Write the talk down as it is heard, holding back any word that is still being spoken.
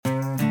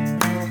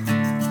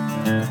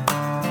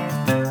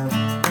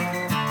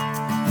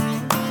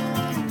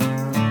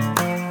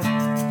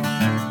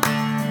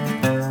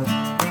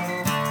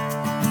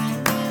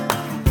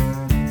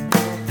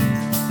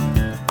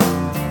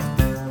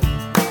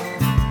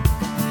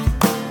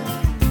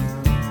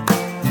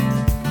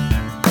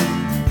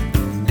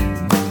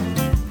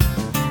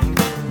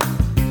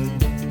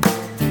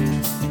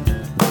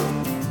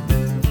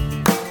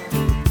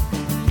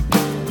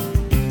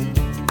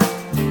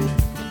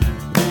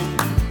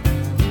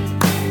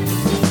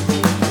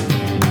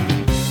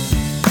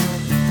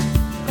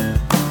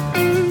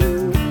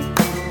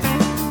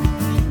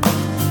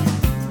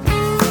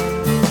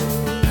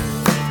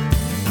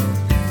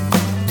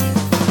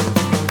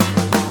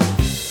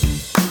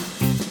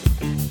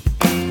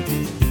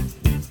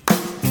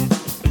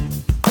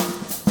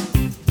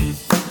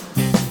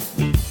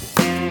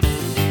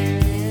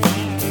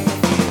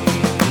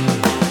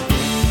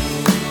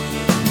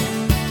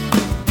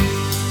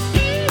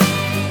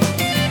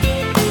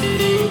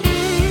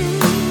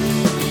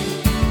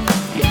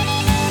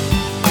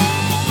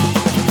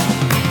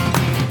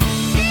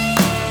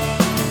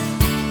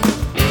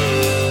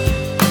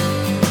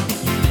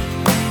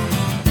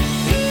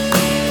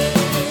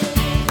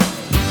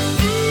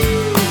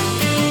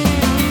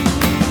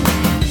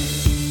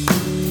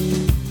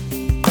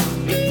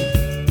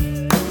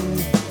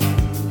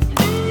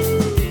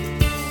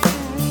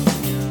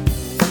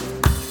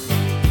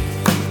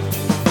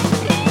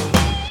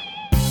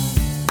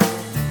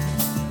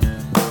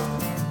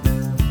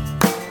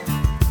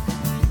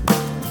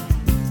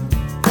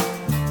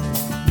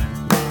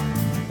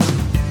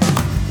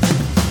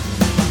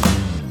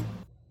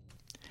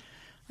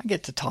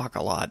get to talk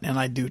a lot, and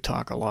I do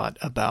talk a lot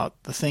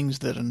about the things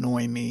that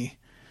annoy me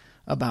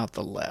about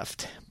the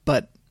left.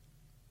 But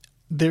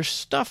there's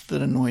stuff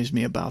that annoys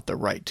me about the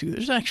right, too.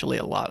 There's actually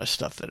a lot of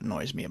stuff that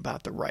annoys me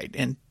about the right.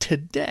 And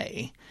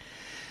today,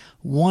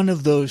 one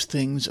of those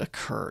things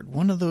occurred.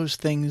 One of those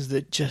things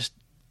that just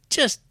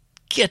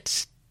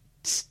gets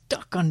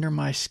stuck under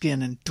my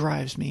skin and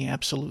drives me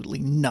absolutely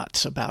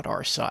nuts about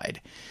our side.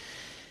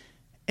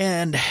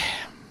 And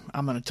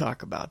I'm going to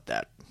talk about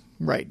that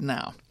right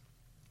now.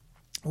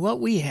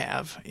 What we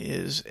have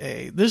is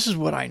this is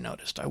what I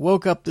noticed. I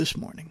woke up this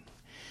morning.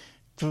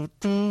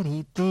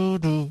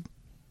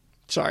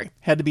 Sorry,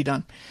 had to be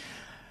done.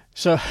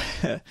 So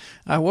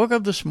I woke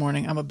up this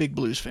morning. I'm a big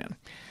blues fan.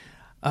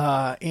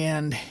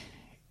 And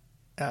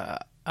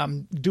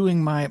I'm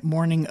doing my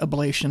morning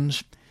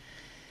ablations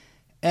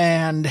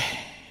and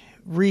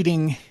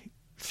reading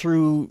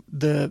through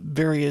the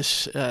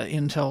various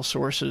intel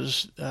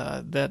sources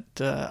that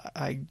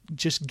I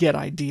just get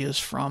ideas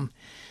from.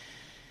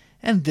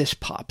 And this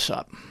pops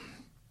up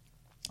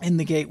in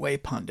the Gateway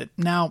Pundit.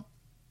 Now,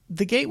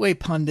 the Gateway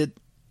Pundit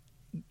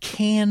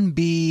can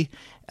be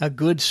a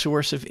good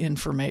source of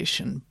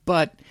information,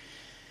 but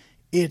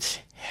it's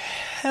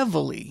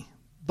heavily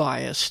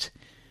biased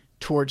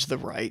towards the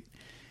right.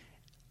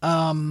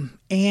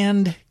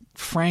 And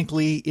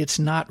frankly, it's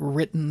not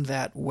written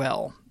that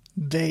well.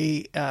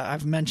 They,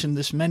 I've mentioned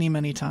this many,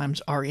 many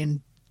times, are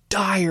in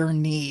dire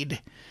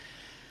need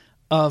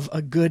of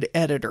a good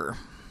editor,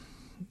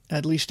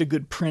 at least a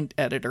good print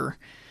editor,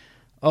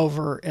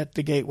 over at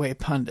the Gateway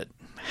Pundit.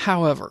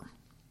 However,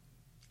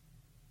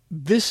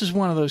 this is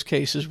one of those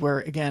cases where,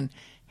 again,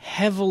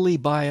 heavily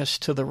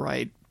biased to the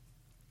right,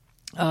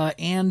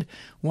 and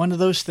one of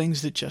those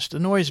things that just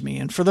annoys me.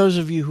 And for those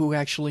of you who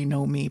actually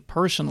know me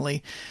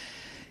personally,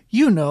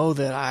 you know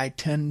that I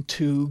tend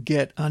to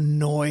get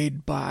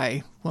annoyed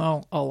by,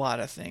 well, a lot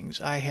of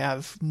things. I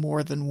have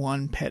more than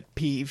one pet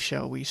peeve,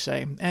 shall we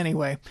say.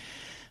 Anyway,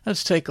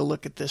 let's take a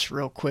look at this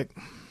real quick.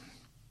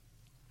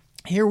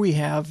 Here we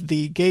have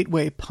the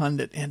Gateway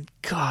Pundit, and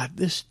God,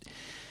 this...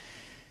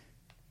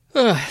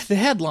 the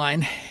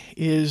headline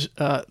is,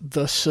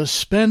 The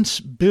Suspense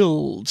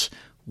Builds.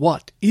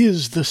 What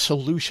is the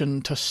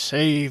solution to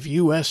save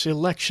U.S.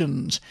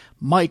 elections?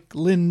 Mike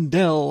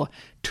Lindell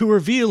to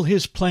reveal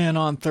his plan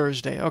on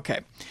Thursday.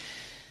 Okay.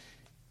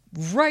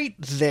 Right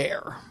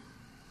there,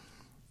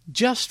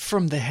 just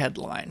from the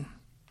headline.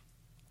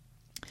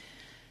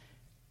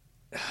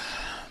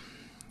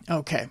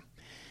 Okay.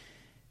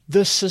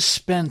 The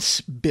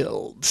suspense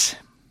builds.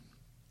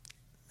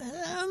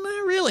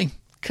 Not really.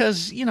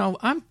 Because,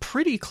 I'm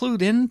pretty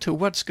clued into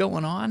what's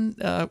going on.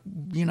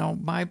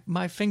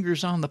 My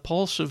finger's on the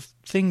pulse of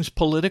things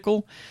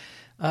political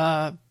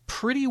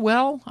pretty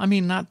well. I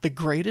mean, not the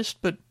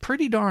greatest, but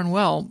pretty darn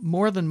well,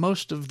 more than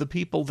most of the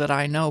people that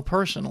I know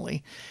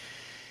personally,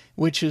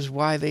 which is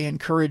why they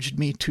encouraged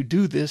me to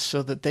do this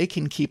so that they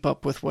can keep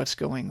up with what's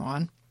going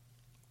on.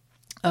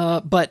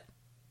 But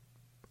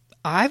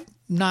I'm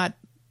not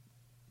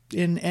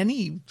in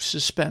any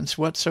suspense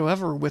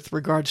whatsoever with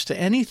regards to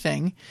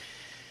anything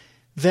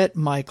that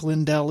Mike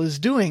Lindell is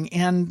doing.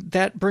 And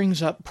that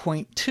brings up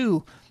point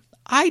two.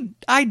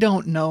 I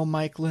don't know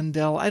Mike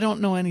Lindell. I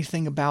don't know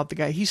anything about the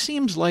guy. He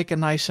seems like a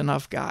nice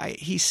enough guy.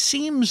 He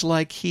seems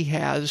like he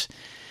has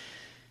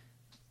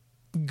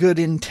good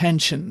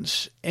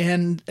intentions.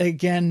 And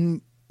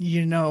again,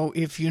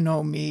 if you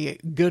know me,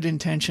 good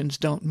intentions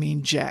don't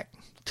mean jack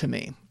to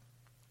me.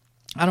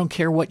 I don't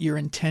care what your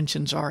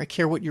intentions are. I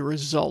care what your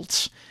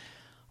results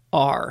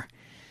are.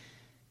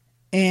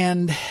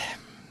 And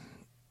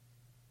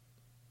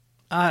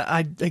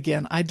I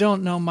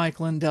don't know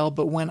Mike Lindell,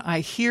 but when I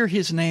hear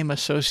his name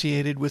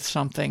associated with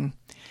something,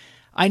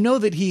 I know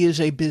that he is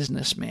a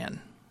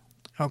businessman.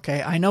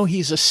 Okay, I know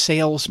he's a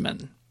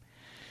salesman.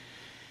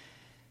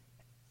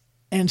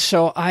 And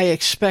so I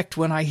expect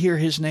when I hear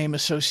his name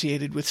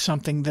associated with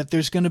something that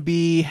there's going to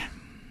be,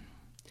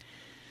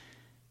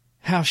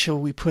 how shall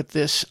we put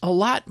this, a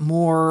lot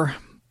more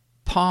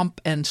pomp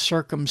and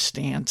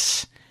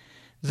circumstance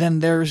than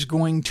there's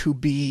going to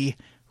be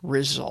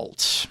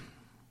results.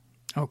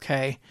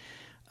 Okay,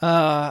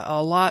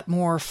 a lot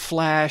more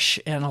flash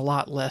and a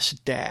lot less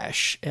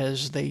dash,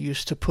 as they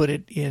used to put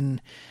it in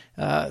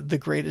the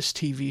greatest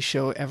TV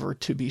show ever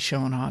to be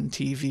shown on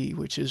TV,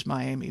 which is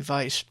Miami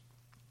Vice.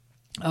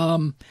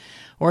 Or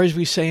as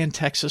we say in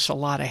Texas, a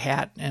lot of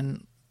hat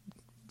and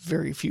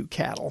very few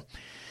cattle.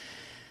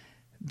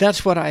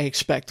 That's what I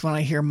expect when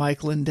I hear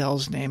Mike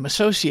Lindell's name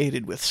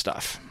associated with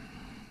stuff.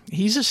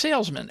 He's a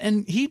salesman,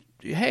 and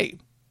hey,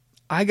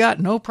 I got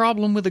no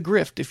problem with a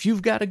grift. If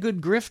you've got a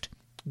good grift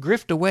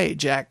away,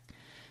 Jack.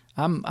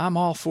 I'm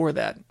all for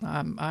that.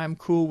 I'm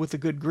cool with a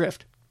good grift.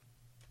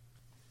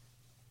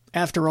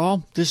 After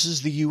all, this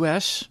is the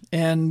U.S.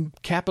 and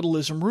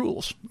capitalism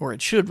rules, or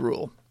it should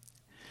rule.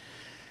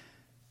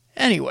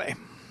 Anyway,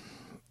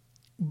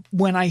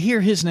 when I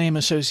hear his name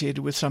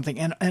associated with something,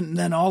 and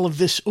then all of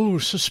this,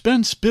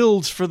 suspense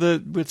builds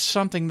with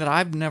something that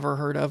I've never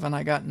heard of, and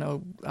I got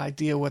no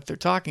idea what they're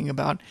talking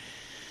about,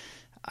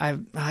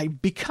 I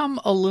become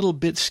a little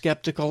bit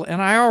skeptical,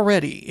 and I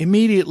already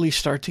immediately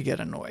start to get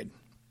annoyed.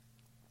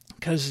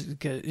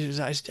 Because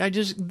I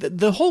just,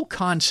 the whole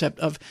concept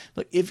of,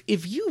 look,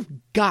 if you've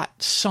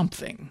got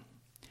something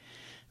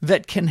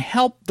that can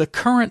help the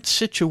current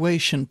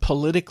situation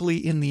politically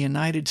in the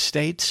United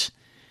States,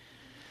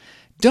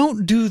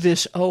 don't do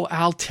this, oh,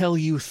 I'll tell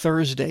you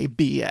Thursday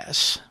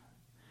BS.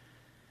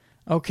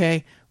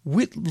 Okay?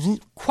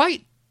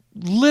 Quite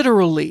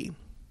literally,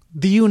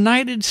 the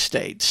United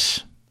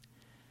States,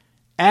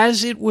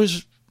 as it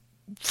was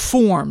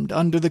formed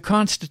under the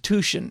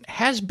Constitution,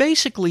 has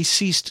basically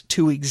ceased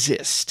to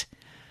exist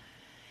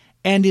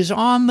and is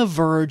on the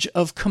verge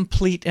of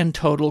complete and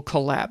total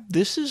collapse.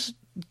 This is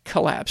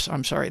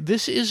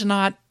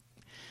not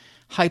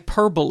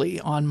hyperbole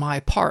on my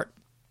part.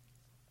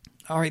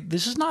 All right,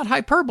 this is not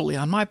hyperbole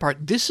on my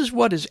part. This is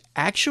what is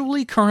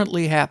actually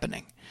currently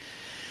happening.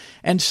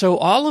 And so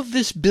all of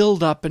this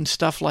build-up and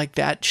stuff like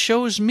that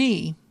shows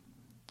me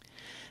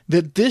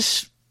that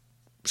this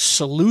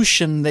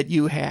solution that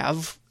you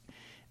have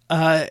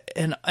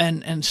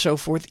and so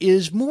forth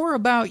is more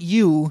about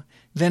you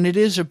than it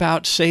is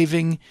about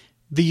saving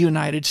the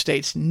United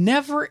States.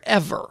 Never,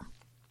 ever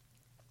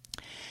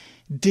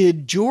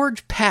did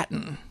George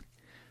Patton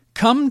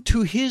come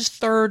to his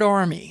Third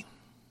Army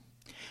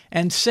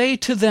and say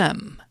to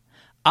them,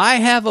 I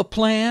have a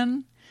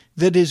plan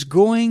that is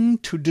going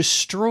to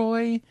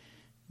destroy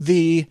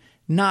the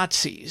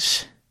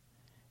Nazis,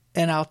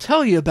 and I'll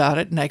tell you about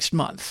it next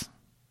month.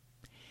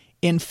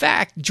 In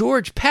fact,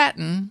 George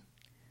Patton,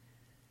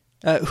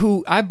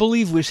 who I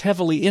believe was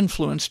heavily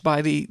influenced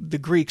by the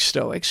Greek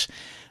Stoics,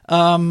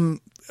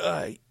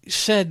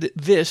 said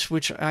this,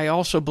 which I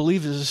also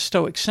believe is a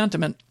Stoic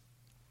sentiment.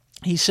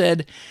 He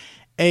said,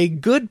 a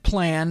good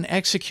plan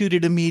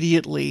executed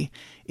immediately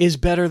is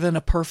better than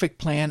a perfect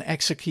plan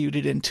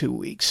executed in 2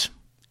 weeks.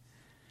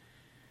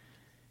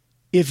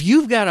 If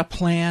you've got a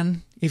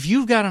plan, if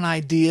you've got an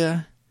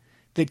idea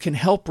that can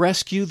help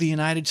rescue the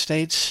United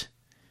States,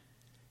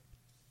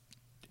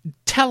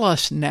 tell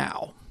us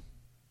now.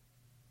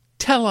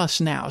 Tell us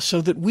now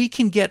so that we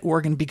can get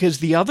organized, because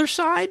the other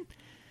side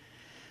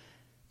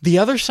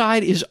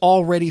is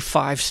already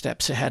 5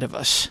 steps ahead of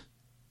us.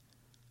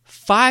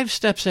 5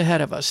 steps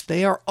ahead of us.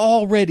 They are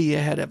already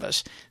ahead of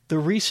us. The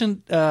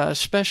recent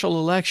special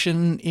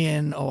election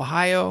in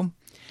Ohio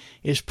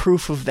is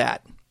proof of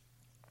that.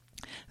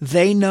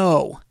 They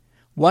know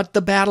what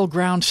the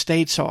battleground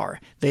states are.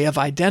 They have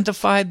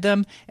identified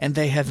them, and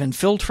they have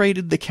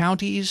infiltrated the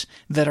counties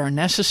that are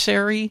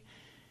necessary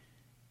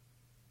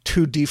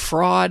to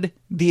defraud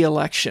the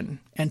election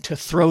and to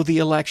throw the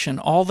election.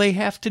 All they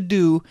have to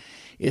do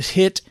is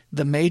hit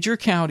the major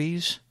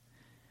counties,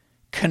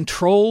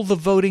 control the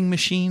voting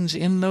machines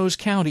in those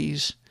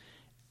counties,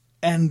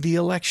 and the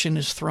election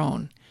is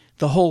thrown.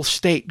 The whole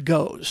state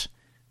goes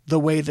the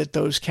way that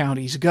those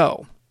counties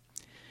go.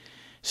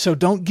 So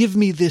don't give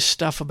me this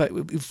stuff about,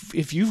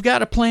 if you've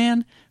got a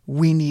plan,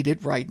 we need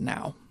it right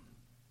now.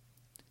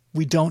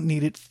 We don't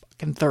need it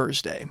fucking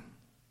Thursday.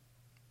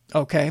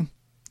 Okay?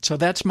 So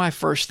that's my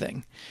first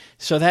thing.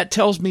 So that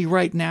tells me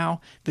right now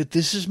that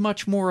this is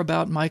much more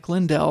about Mike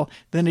Lindell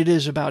than it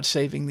is about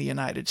saving the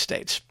United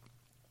States.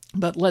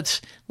 But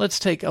let's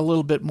take a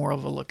little bit more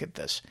of a look at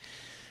this.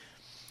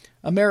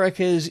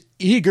 America is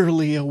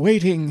eagerly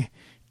awaiting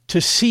to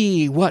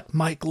see what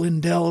Mike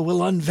Lindell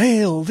will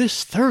unveil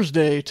this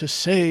Thursday to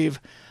save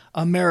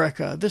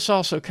America. This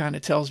also kind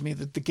of tells me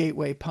that the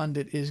Gateway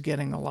Pundit is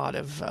getting a lot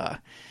of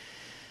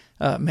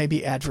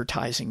maybe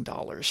advertising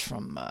dollars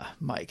from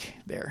Mike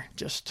there.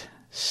 Just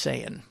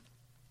saying.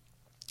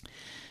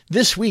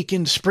 This week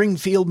in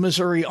Springfield,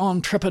 Missouri,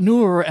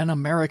 entrepreneur and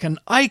American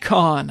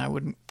icon, I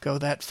wouldn't go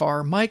that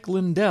far, Mike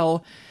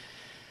Lindell,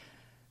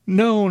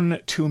 known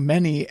to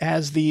many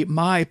as the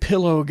My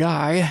Pillow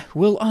Guy,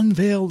 will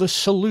unveil the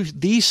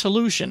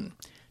solution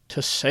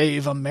to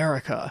save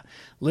America.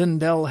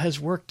 Lindell has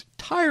worked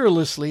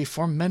tirelessly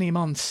for many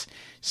months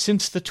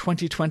since the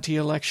 2020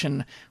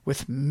 election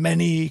with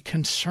many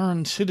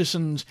concerned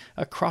citizens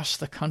across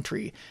the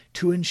country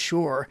to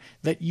ensure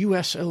that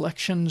U.S.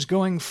 elections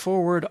going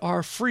forward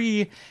are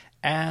free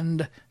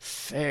and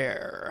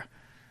fair.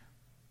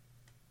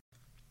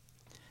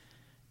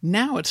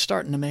 Now it's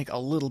starting to make a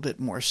little bit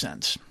more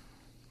sense.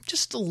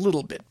 Just a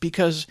little bit,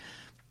 because,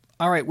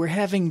 all right, we're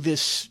having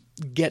this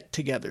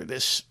get-together,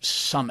 this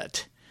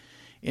summit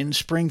in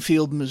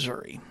Springfield,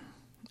 Missouri.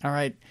 All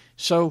right,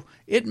 so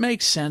it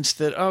makes sense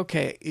that,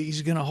 okay,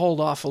 he's going to hold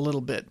off a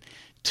little bit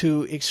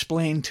to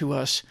explain to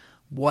us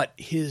what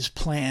his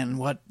plan,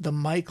 what the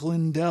Mike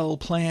Lindell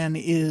plan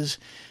is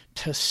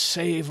to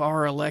save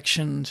our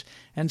elections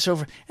and so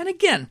forth. And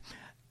again,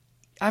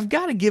 I've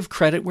got to give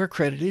credit where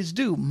credit is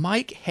due.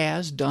 Mike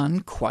has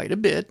done quite a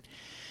bit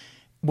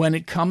when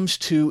it comes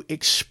to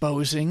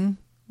exposing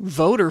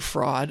voter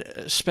fraud,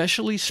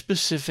 especially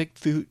specific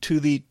to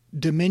the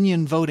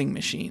Dominion voting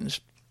machines.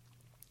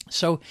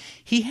 So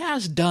he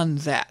has done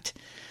that.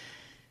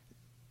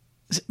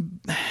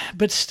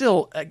 But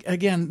still,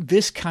 again,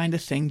 this kind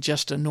of thing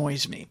just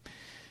annoys me.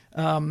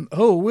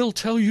 oh, we'll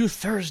tell you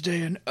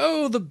Thursday, and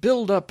oh, the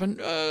build-up, and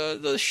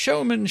the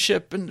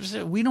showmanship,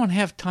 and we don't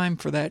have time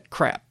for that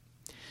crap.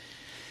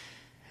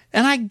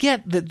 And I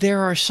get that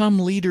there are some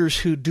leaders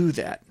who do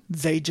that.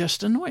 They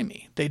just annoy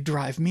me. They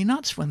drive me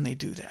nuts when they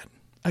do that.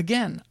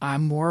 Again,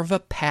 I'm more of a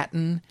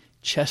Patton,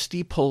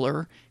 chesty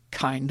puller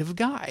kind of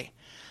guy.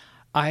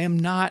 I am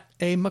not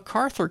a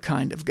MacArthur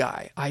kind of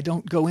guy. I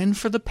don't go in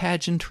for the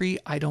pageantry.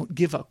 I don't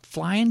give a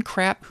flying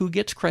crap who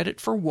gets credit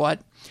for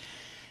what,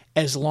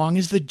 as long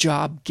as the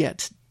job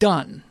gets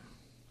done.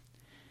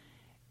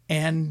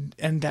 And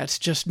that's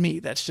just me.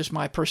 That's just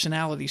my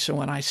personality. So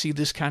when I see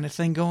this kind of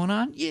thing going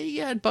on,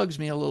 yeah, it bugs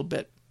me a little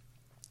bit.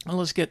 Well,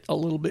 let's get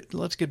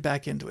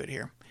back into it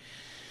here.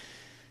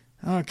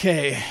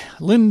 Okay,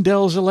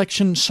 Lindell's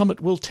election summit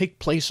will take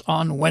place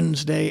on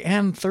Wednesday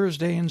and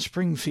Thursday in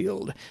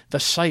Springfield, the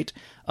site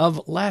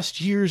of last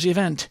year's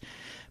event.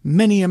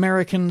 Many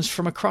Americans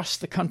from across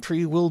the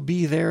country will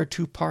be there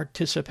to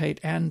participate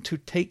and to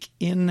take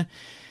in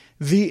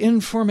the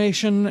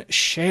information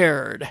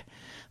shared.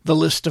 The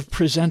list of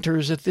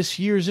presenters at this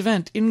year's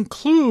event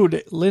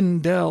include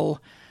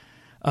Lindell,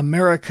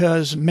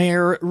 America's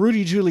Mayor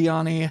Rudy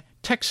Giuliani,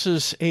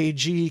 Texas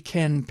AG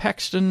Ken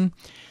Paxton,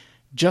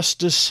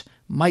 Justice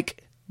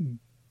Mike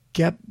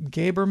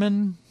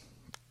Gableman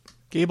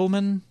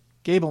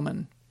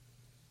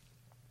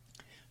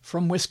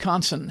from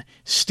Wisconsin,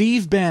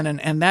 Steve Bannon,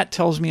 and that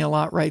tells me a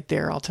lot right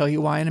there. I'll tell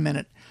you why in a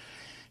minute.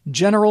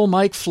 General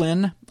Mike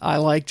Flynn, I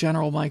like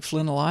General Mike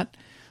Flynn a lot,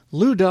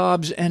 Lou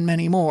Dobbs, and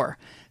many more.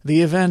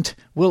 The event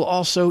will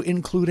also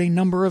include a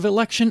number of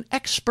election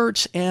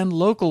experts and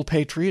local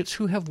patriots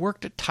who have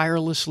worked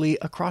tirelessly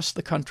across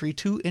the country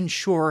to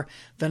ensure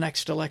the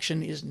next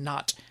election is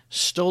not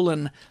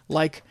stolen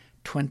like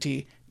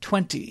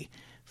 2020.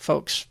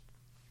 Folks,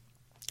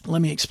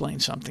 let me explain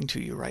something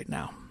to you right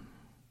now.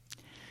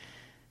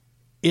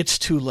 It's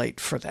too late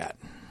for that.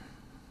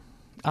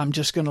 I'm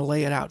just going to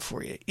lay it out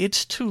for you.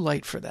 It's too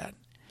late for that.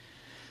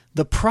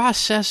 The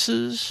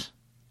processes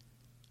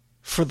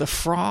for the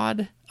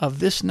fraud of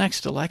this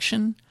next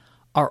election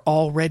are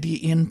already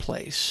in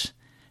place.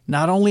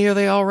 Not only are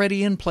they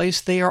already in place,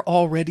 they are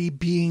already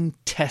being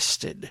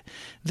tested.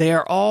 They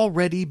are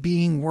already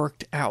being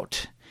worked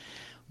out.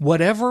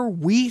 Whatever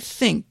we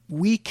think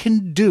we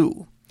can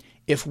do,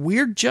 if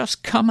we're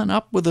just coming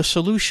up with a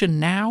solution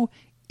now,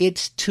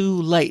 it's too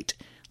late.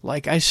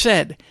 Like I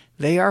said,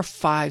 they are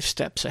 5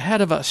 steps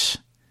ahead of us.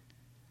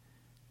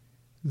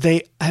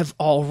 They have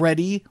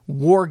already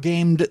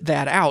war-gamed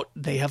that out.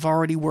 They have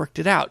already worked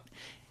it out.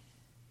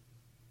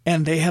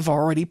 And they have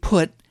already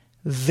put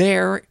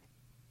their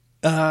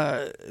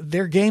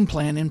game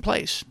plan in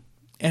place.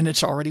 And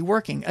it's already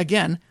working.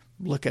 Again,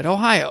 look at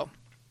Ohio.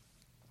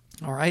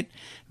 All right?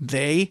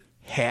 They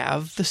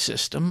have the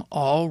system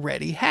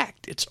already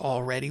hacked. It's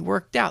already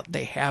worked out.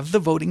 They have the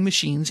voting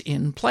machines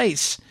in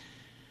place.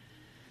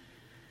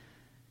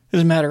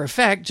 As a matter of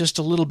fact, just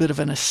a little bit of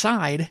an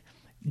aside,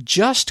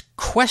 just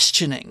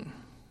questioning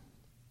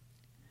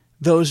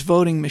those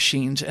voting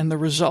machines and the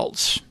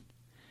results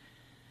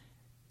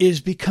is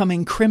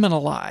becoming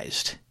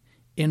criminalized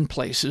in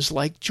places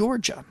like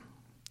Georgia,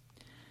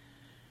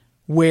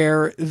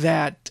 where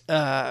that,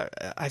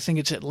 I think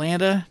it's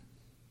Atlanta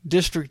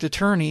district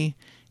attorney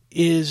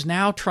is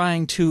now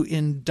trying to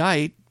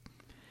indict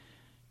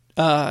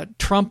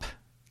Trump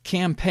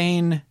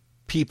campaign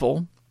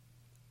people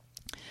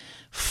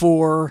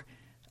for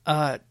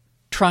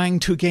trying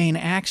to gain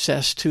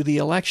access to the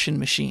election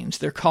machines.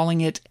 They're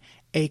calling it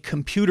a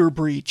computer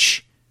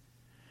breach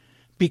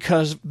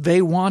because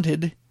they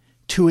wanted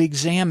to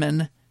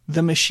examine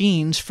the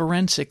machines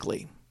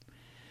forensically.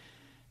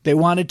 They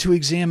wanted to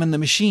examine the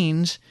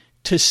machines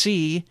to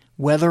see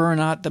whether or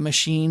not the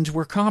machines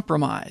were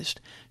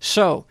compromised.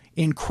 So,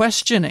 in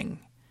questioning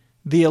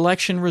the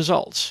election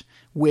results,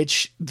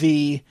 which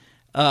the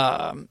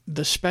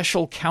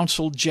special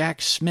counsel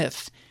Jack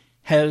Smith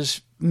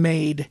has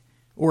made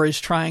or is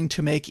trying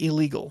to make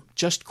illegal,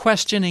 just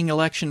questioning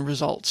election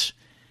results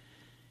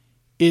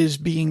is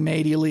being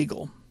made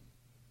illegal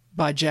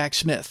by Jack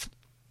Smith.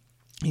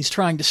 He's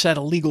trying to set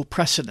a legal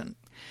precedent.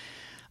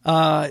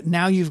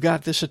 Now you've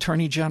got this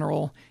attorney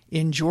general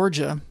in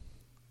Georgia,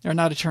 or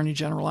not attorney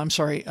general, I'm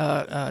sorry,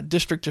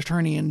 district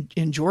attorney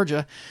in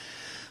Georgia,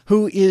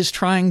 who is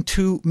trying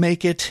to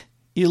make it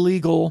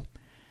illegal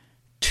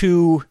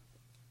to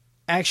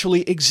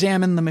actually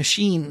examine the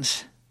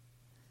machines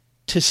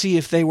to see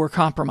if they were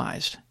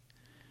compromised.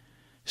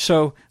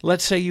 So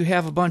let's say you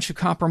have a bunch of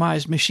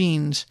compromised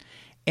machines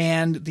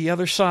and the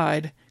other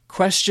side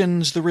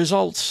questions the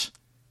results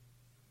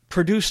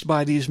produced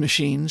by these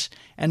machines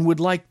and would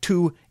like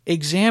to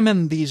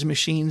examine these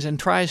machines and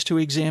tries to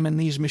examine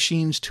these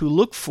machines to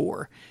look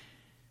for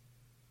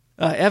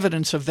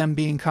evidence of them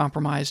being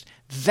compromised.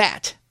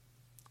 That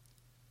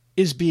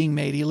is being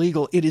made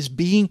illegal. It is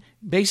being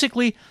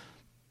basically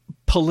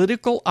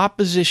political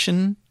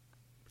opposition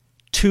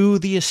to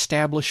the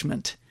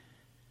establishment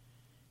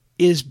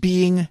is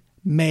being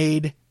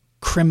made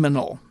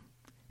criminal.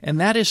 And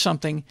that is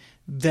something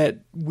that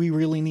we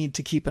really need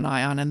to keep an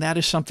eye on, and that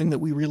is something that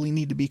we really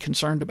need to be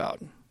concerned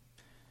about.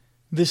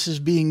 This is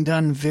being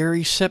done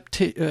very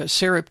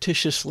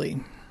surreptitiously,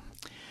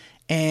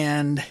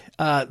 and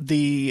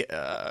the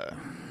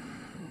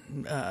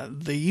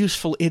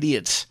useful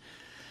idiots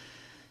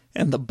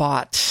and the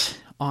bots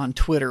on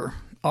Twitter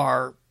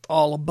are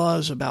all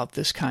abuzz about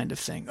this kind of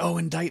thing. Oh,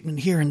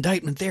 indictment here,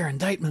 indictment there,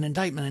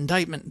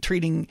 indictment,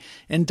 treating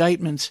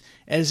indictments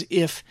as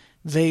if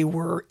they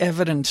were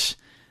evidence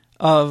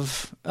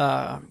of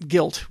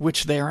guilt,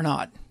 which they are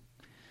not.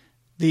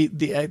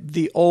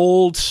 The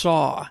old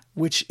saw,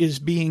 which is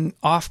being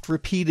oft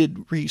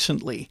repeated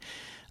recently,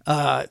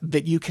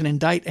 that you can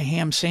indict a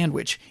ham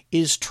sandwich,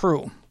 is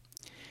true.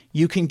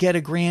 You can get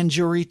a grand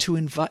jury to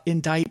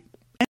indict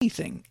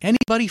anything,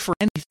 anybody for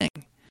anything.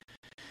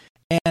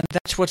 And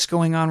that's what's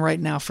going on right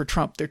now for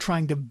Trump. They're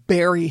trying to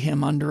bury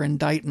him under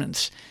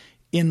indictments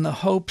in the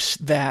hopes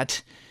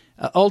that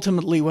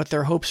ultimately what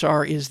their hopes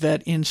are is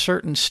that in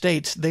certain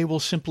states they will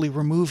simply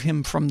remove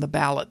him from the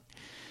ballot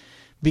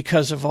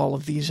because of all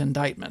of these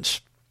indictments.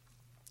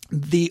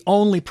 The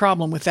only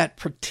problem with that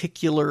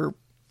particular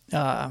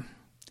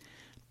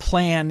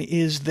plan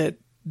is that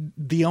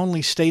the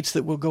only states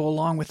that will go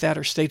along with that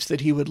are states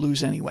that he would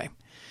lose anyway.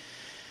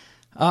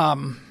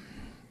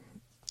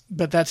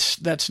 But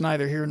that's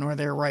neither here nor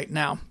there right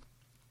now.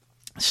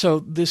 So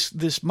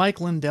this Mike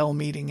Lindell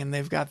meeting, and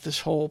they've got this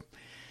whole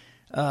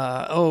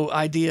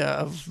idea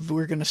of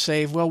we're going to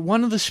save. Well,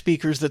 one of the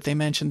speakers that they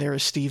mentioned there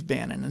is Steve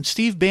Bannon, and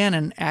Steve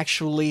Bannon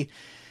actually,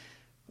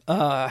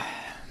 last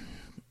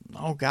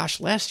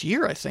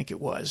year I think it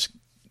was,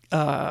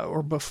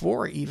 or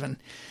before even,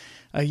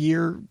 a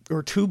year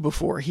or two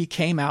before, he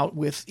came out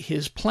with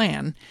his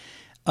plan,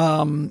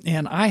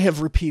 and I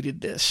have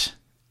repeated this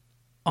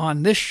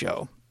on this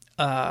show.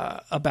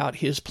 About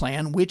his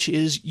plan, which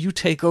is you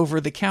take over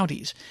the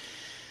counties.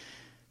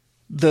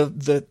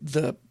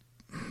 The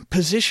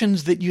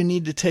positions that you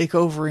need to take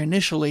over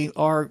initially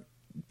are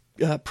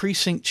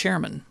precinct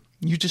chairman.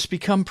 You just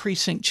become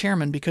precinct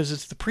chairman because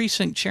it's the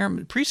precinct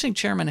chairman. Precinct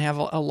chairmen have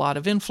a lot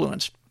of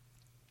influence,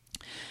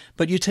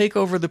 but you take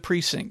over the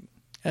precinct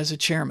as a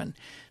chairman.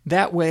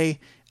 That way,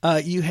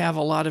 you have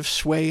a lot of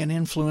sway and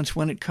influence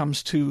when it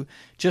comes to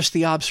just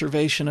the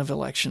observation of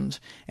elections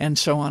and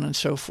so on and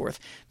so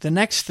forth. The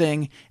next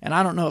thing, and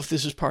I don't know if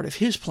this is part of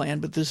his plan,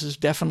 but this is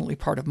definitely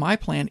part of my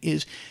plan,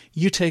 is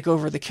you take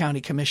over the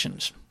county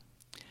commissions.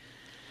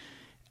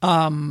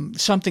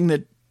 Something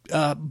that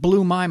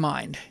blew my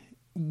mind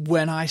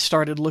when I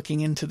started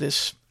looking into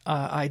this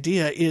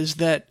idea is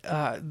that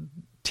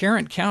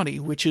Tarrant County,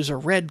 which is a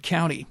red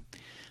county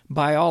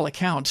by all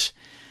accounts,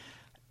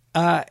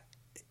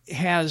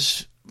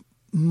 has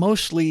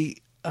mostly,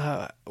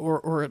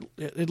 or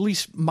at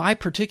least my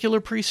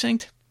particular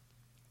precinct,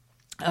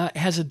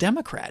 has a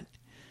Democrat.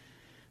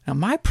 Now,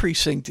 my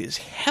precinct is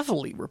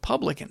heavily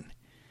Republican.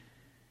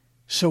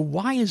 So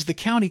why is the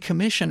county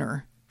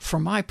commissioner for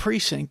my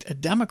precinct a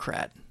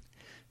Democrat?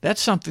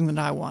 That's something that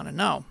I want to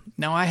know.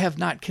 Now, I have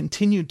not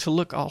continued to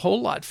look a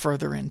whole lot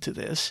further into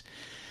this,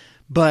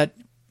 but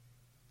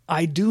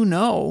I do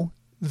know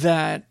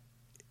that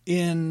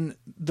in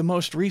the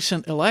most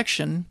recent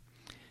election,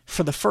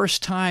 for the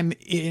first time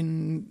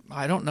in,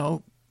 I don't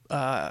know,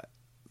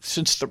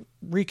 since the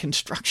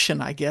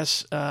Reconstruction, I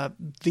guess, or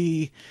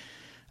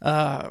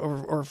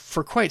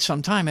for quite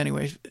some time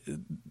anyway,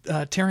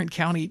 Tarrant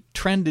County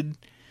trended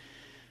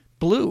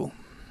blue.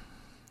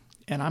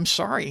 And I'm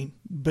sorry,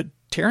 but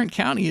Tarrant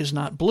County is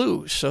not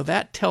blue. So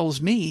that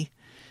tells me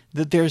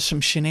that there's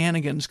some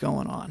shenanigans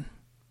going on.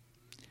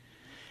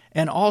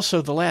 And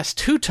also the last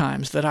two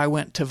times that I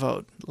went to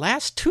vote,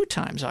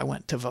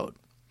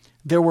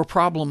 there were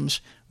problems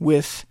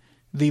with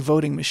the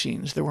voting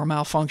machines. There were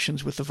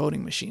malfunctions with the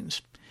voting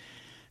machines.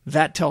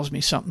 That tells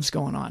me something's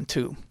going on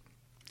too.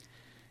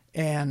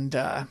 And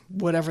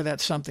whatever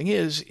that something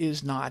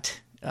is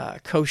not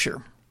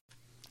kosher.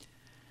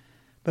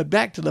 But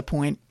back to the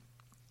point,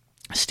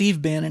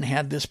 Steve Bannon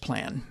had this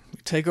plan. You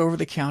take over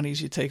the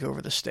counties, you take over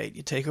the state.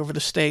 You take over the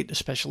state,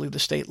 especially the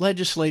state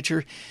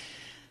legislature.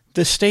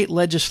 The state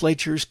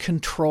legislatures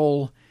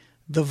control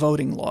the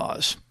voting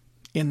laws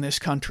in this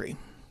country,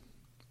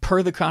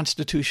 per the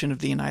Constitution of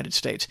the United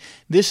States.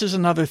 This is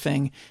another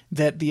thing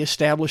that the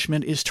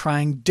establishment is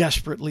trying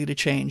desperately to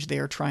change. They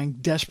are trying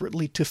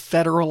desperately to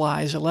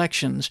federalize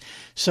elections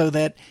so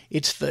that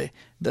it's the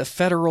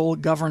federal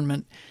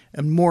government,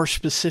 and more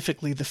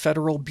specifically the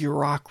federal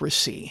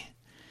bureaucracy,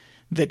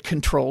 that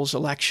controls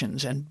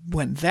elections. And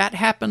when that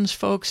happens,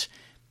 folks,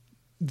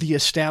 the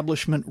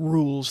establishment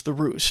rules the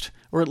roost,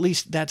 or at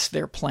least that's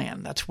their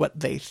plan. That's what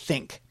they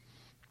think.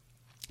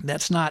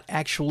 That's not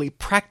actually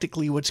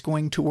practically what's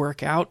going to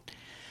work out,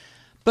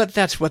 but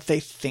that's what they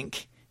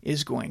think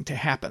is going to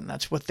happen.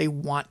 That's what they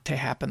want to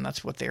happen.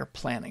 That's what they're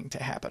planning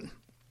to happen.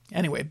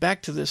 Anyway,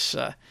 back to this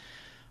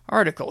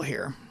article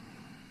here.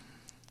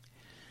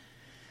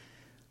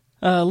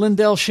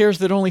 Lindell shares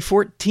that only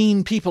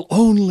 14 people,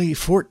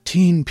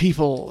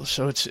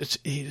 so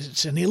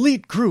it's an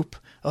elite group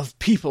of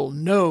people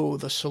know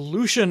the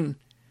solution.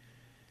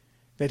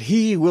 that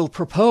he will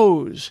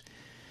propose.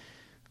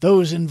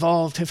 Those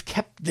involved have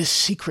kept this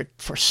secret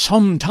for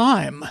some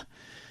time.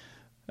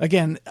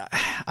 Again,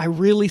 I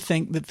really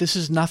think that this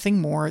is nothing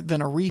more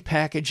than a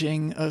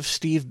repackaging of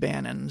Steve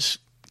Bannon's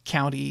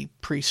county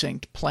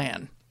precinct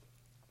plan.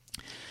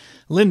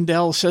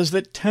 Lindell says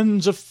that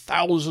tens of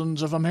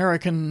thousands of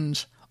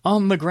Americans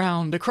on the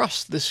ground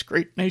across this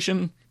great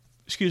nation,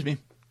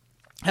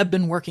 have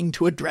been working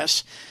to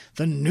address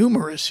the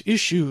numerous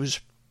issues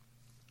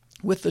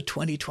with the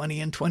 2020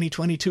 and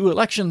 2022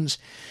 elections.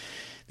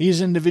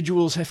 These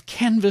individuals have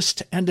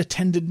canvassed and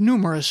attended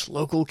numerous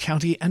local,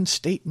 county, and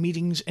state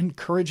meetings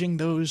encouraging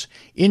those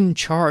in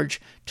charge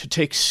to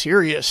take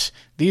serious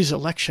these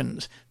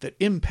elections that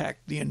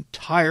impact the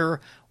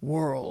entire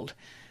world.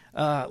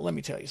 Let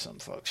me tell you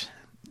something, folks.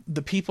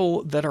 The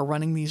people that are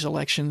running these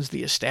elections,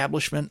 the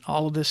establishment,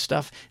 all of this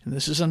stuff, and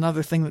this is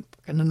another thing that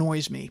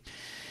annoys me,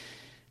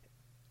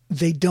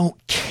 they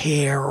don't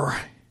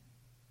care.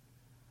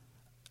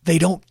 They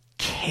don't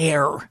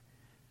care.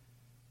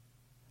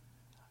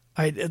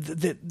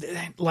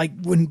 Like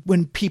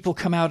when people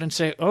come out and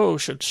say, oh,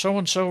 should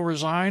so-and-so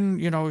resign?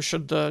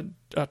 Should the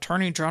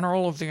Attorney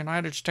General of the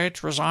United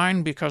States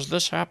resign because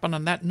this happened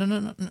and that?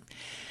 No.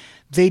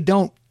 They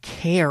don't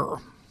care.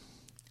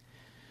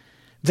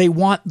 They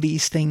want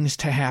these things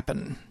to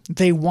happen.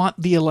 They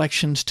want the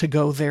elections to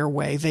go their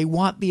way. They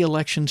want the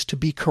elections to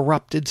be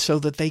corrupted so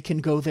that they can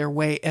go their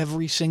way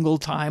every single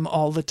time,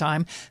 all the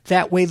time.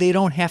 That way they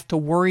don't have to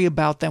worry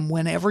about them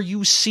whenever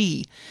you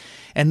see.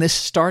 And this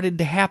started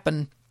to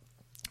happen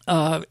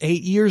 8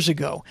 years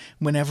ago.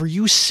 Whenever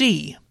you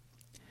see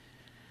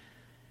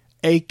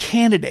a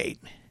candidate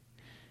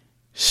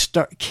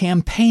start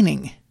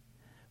campaigning,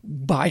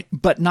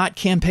 but not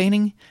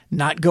campaigning,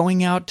 not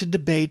going out to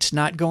debates,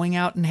 not going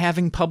out and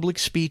having public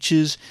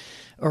speeches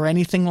or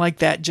anything like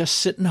that, just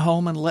sitting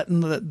home and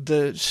letting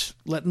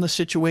the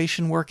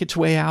situation work its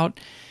way out,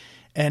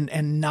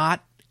 and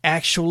not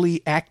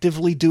actually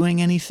actively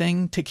doing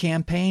anything to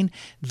campaign,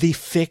 the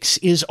fix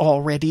is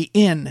already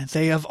in.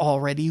 They have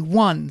already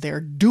won.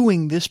 They're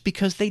doing this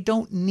because they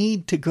don't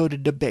need to go to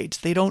debates.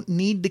 They don't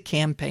need to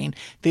campaign.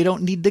 They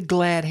don't need to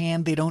glad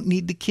hand. They don't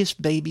need to kiss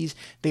babies.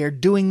 They are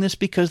doing this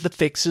because the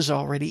fix is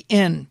already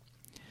in.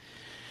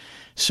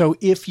 So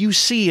if you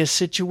see a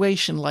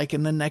situation like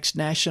in the next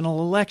national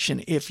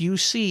election, if you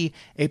see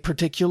a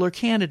particular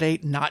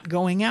candidate not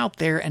going out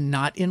there and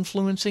not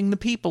influencing the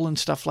people and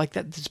stuff like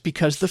that, it's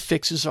because the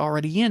fix is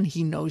already in.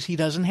 He knows he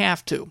doesn't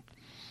have to.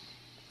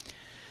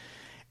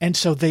 And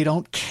so they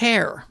don't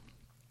care.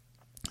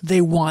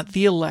 They want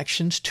the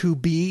elections to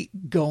be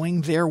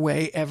going their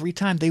way every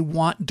time. They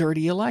want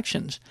dirty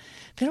elections.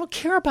 They don't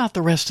care about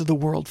the rest of the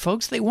world,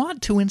 folks. They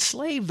want to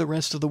enslave the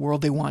rest of the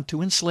world. They want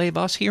to enslave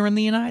us here in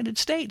the United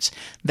States.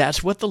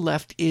 That's what the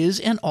left is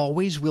and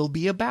always will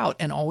be about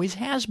and always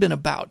has been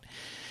about.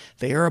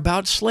 They are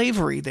about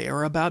slavery. They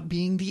are about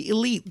being the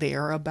elite. They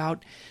are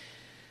about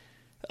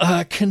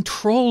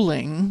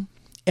controlling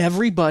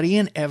everybody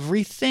and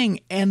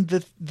everything. And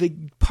the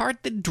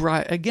part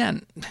that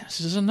again, this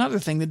is another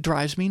thing that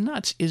drives me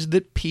nuts, is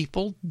that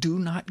people do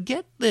not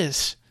get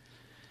this.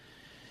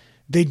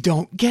 They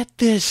don't get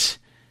this.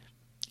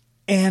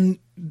 And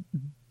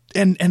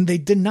they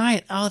deny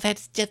it. Oh,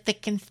 that's just a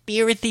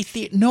conspiracy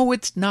theory. No,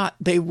 it's not.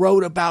 They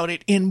wrote about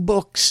it in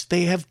books.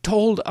 They have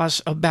told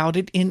us about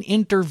it in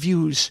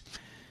interviews.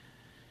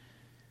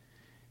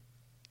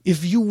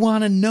 If you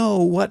want to know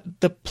what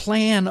the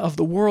plan of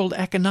the World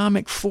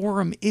Economic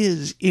Forum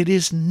is, it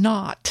is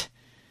not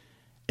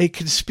a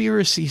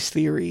conspiracy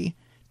theory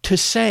to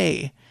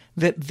say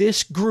that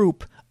this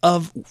group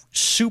of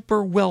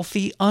super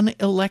wealthy,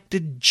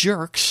 unelected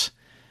jerks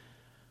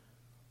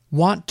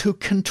want to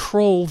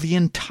control the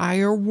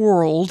entire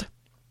world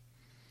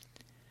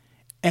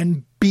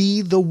and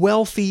be the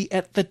wealthy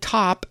at the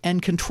top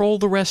and control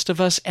the rest of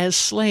us as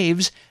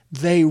slaves.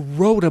 They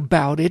wrote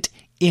about it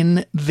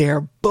in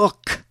their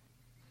book.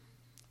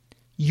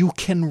 You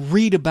can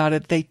read about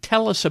it. They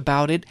tell us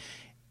about it.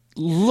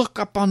 Look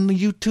up on the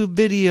YouTube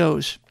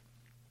videos.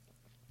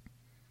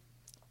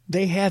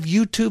 They have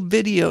YouTube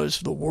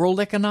videos, the World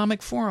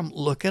Economic Forum.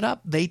 Look it up.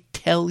 They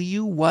tell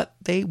you what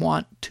they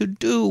want to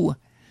do.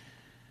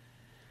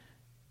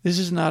 This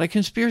is not a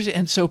conspiracy.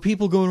 And so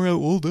people going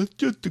around, oh, that's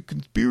just a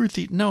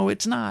conspiracy. No,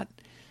 it's not.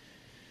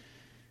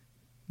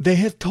 They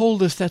have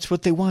told us that's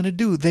what they want to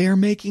do. They are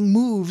making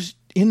moves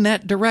in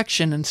that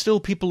direction, and still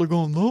people are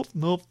going,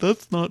 nope,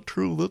 that's not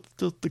true. That's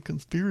just a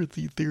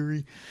conspiracy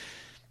theory.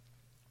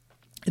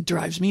 It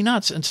drives me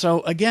nuts. And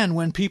so, again,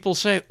 when people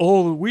say,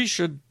 oh, we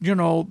should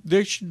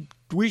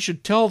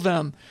tell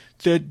them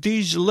that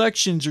these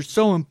elections are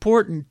so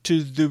important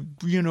to the,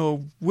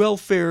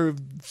 welfare,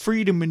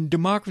 freedom, and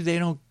democracy, they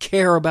don't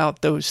care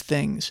about those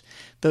things.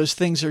 Those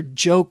things are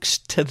jokes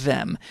to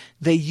them.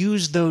 They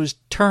use those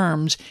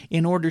terms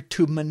in order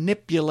to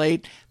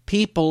manipulate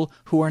people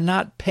who are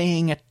not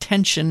paying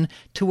attention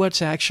to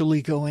what's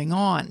actually going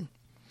on.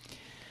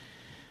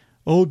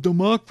 Oh,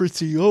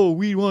 democracy. Oh,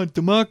 we want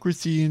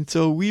democracy, and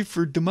so we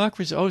for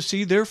democracy. Oh,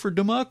 see, they're for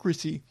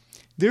democracy.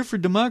 they're for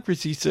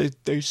democracy, so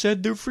they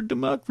said they're for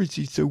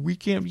democracy, so we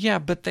can't. Yeah,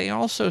 but they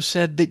also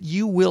said that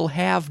you will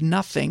have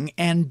nothing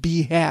and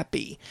be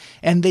happy,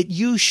 and that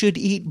you should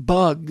eat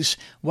bugs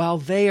while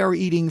they are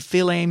eating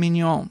filet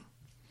mignon.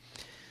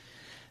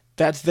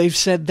 They've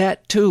said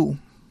that too.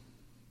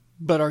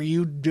 But are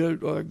you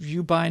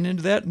buying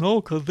into that? No,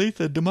 because they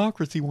said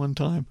democracy one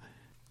time.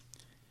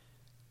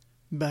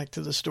 Back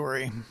to the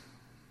story.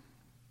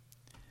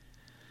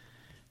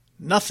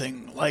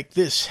 Nothing like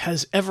this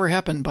has ever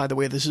happened. By the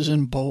way, this is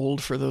in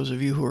bold for those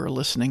of you who are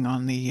listening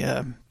on the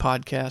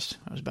podcast.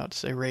 I was about to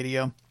say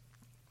radio.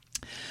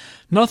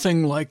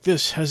 Nothing like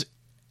this has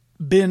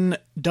been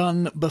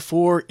done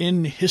before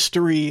in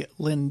history.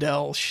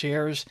 Lindell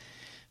shares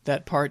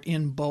that part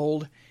in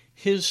bold.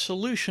 His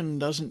solution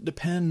doesn't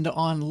depend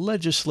on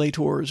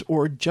legislators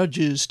or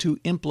judges to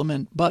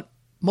implement, but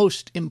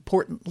most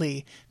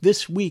importantly,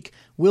 this week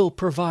will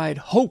provide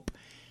hope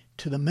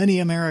to the many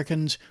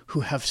Americans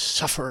who have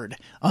suffered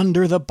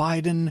under the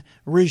Biden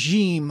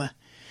regime.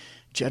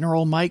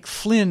 General Mike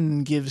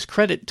Flynn gives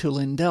credit to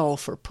Lindell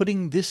for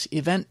putting this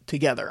event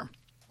together.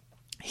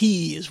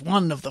 He is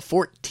one of the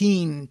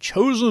 14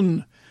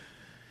 chosen,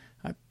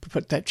 I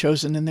put that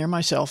chosen in there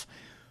myself,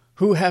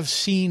 who have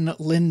seen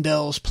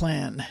Lindell's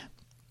plan.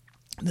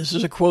 This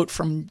is a quote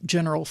from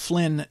General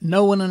Flynn.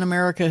 No one in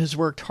America has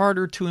worked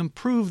harder to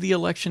improve the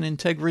election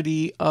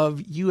integrity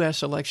of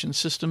U.S. election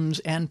systems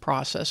and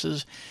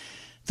processes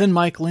than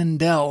Mike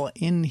Lindell.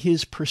 In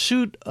his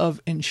pursuit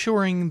of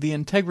ensuring the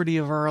integrity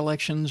of our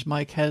elections,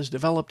 Mike has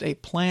developed a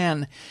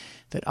plan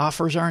that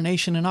offers our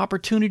nation an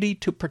opportunity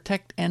to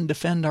protect and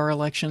defend our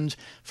elections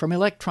from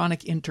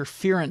electronic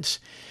interference.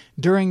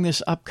 During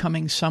this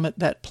upcoming summit,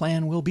 that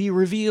plan will be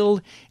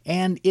revealed,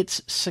 and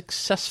its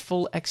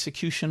successful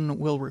execution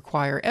will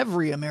require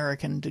every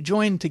American to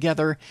join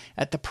together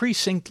at the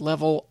precinct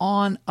level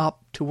on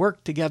up to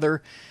work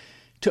together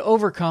to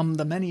overcome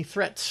the many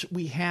threats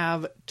we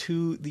have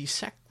to the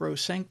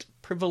sacrosanct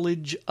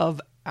privilege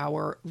of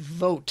our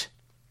vote.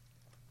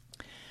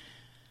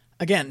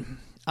 Again,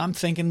 I'm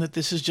thinking that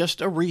this is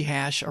just a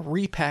rehash, a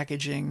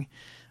repackaging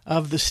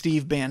of the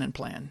Steve Bannon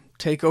plan.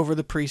 Take over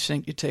the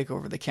precinct, you take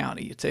over the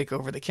county. You take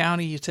over the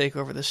county, you take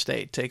over the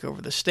state. Take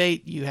over the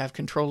state, you have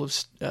control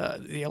of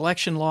the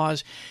election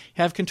laws.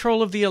 Have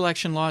control of the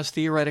election laws,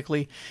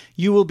 theoretically.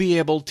 You will be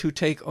able to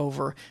take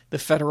over the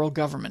federal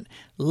government.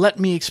 Let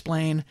me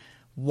explain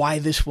why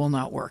this will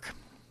not work.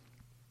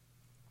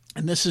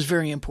 And this is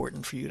very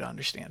important for you to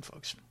understand,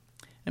 folks.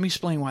 Let me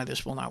explain why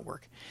this will not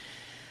work.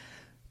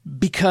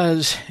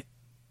 Because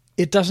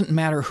it doesn't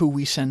matter who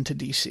we send to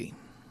D.C.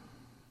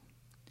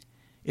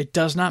 It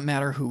does not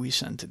matter who we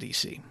send to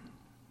D.C.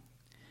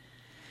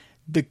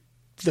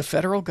 The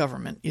federal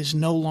government is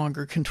no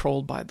longer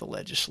controlled by the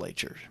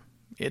legislature.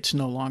 It's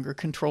no longer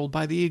controlled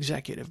by the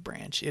executive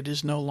branch. It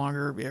is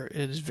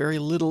very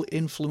little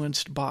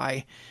influenced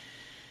by,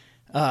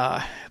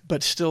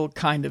 but still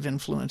kind of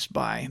influenced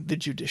by the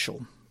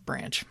judicial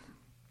branch.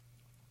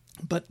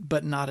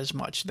 But not as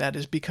much. That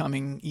is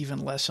becoming even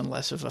less and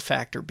less of a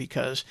factor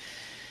because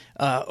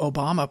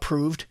Obama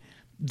proved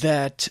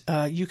that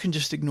you can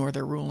just ignore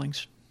their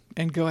rulings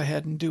and go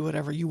ahead and do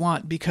whatever you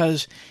want,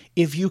 because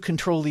if you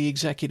control the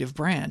executive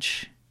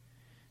branch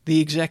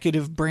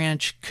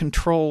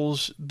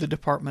controls the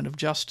Department of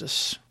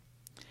Justice.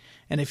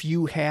 And if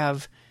you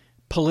have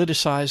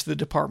politicized the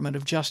Department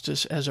of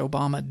Justice, as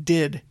Obama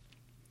did,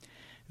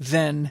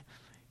 then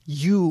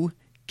you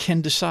can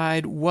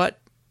decide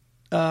what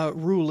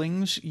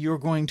rulings you're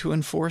going to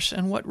enforce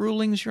and what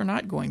rulings you're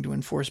not going to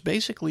enforce.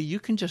 Basically, you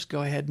can just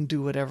go ahead and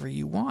do whatever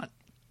you want.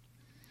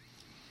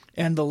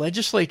 And the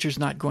legislature's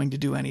not going to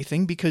do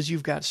anything because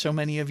you've got so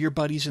many of your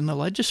buddies in the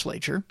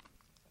legislature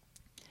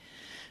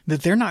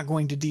that they're not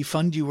going to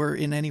defund you or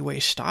in any way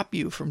stop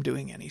you from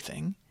doing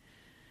anything.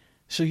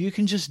 So you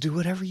can just do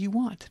whatever you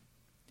want.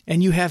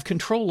 And you have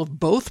control of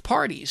both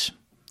parties.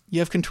 You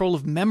have control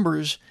of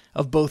members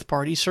of both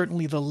parties.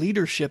 Certainly the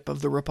leadership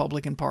of the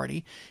Republican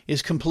Party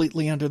is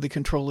completely under the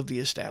control of the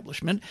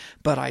establishment.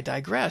 But I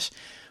digress.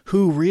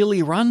 Who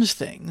really runs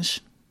things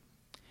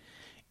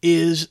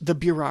is the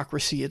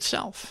bureaucracy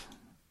itself.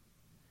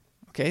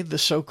 Okay, the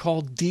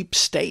so-called deep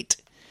state.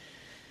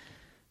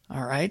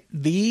 All right,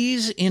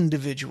 these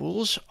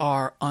individuals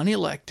are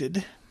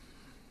unelected.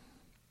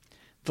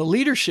 The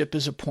leadership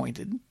is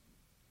appointed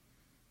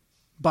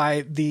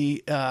by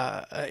the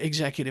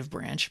executive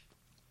branch,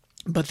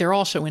 but they're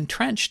also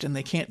entrenched and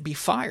they can't be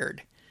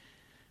fired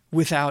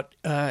without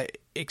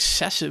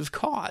excessive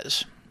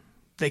cause.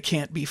 They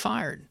can't be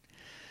fired.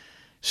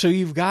 So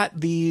you've got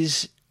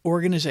these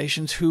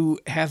organizations who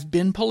have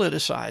been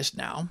politicized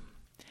now.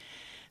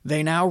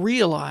 They now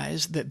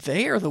realize that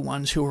they are the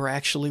ones who are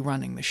actually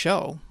running the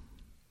show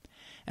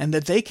and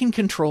that they can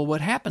control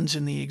what happens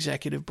in the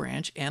executive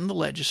branch and the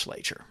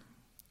legislature.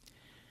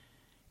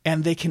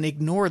 And they can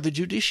ignore the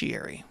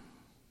judiciary.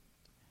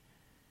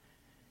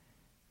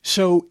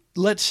 So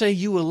let's say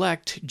you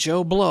elect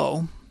Joe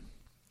Blow,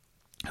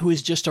 who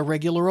is just a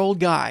regular old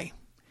guy.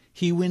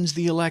 He wins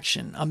the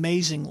election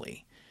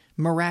amazingly,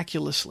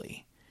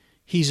 miraculously.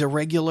 He's a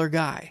regular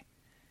guy.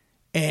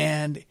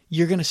 And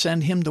you're going to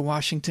send him to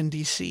Washington,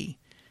 D.C.,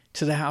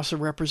 to the House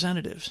of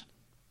Representatives.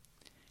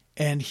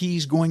 And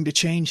he's going to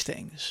change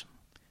things.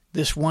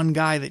 This one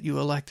guy that you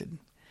elected.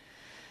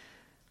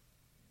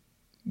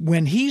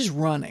 When he's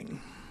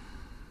running,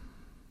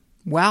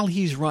 while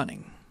he's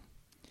running,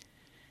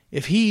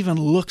 if he even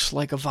looks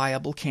like a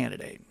viable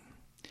candidate,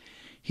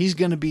 he's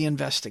going to be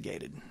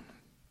investigated.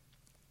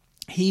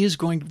 He is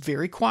going to,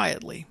 very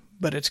quietly,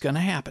 but it's going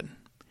to happen.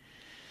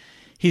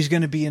 He's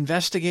going to be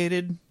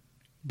investigated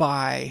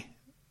by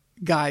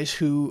guys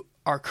who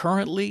are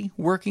currently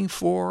working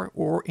for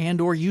or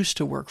used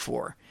to work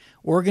for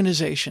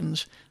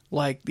organizations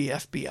like the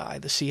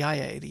FBI, the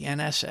CIA, the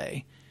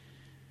NSA,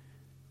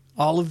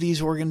 all of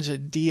these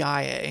organizations,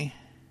 DIA.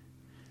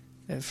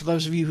 For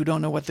those of you who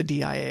don't know what the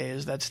DIA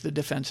is, that's the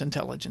Defense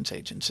Intelligence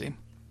Agency.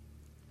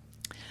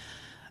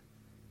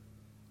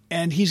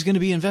 And he's going to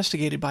be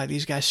investigated by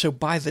these guys. So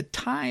by the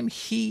time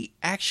he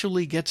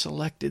actually gets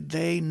elected,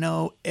 they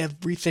know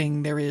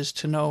everything there is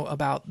to know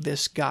about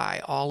this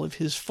guy. All of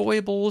his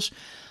foibles,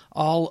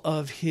 all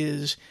of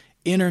his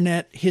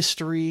internet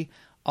history,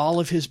 all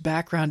of his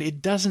background.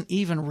 It doesn't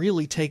even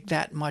really take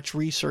that much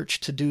research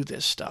to do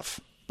this stuff,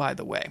 by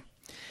the way.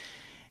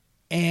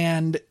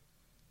 And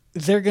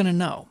they're going to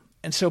know.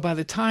 And so by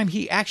the time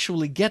he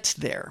actually gets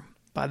there,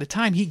 by the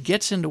time he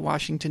gets into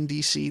Washington,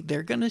 D.C.,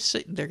 they're going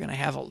to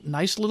have a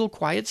nice little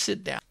quiet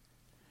sit down.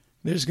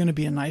 There's going to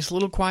be a nice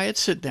little quiet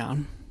sit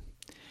down.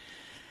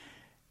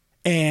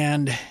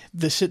 And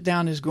the sit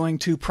down is going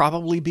to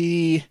probably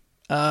be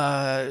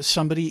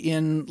somebody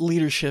in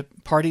leadership,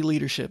 party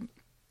leadership.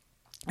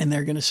 And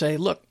they're going to say,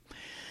 look,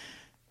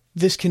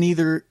 this can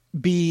either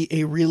be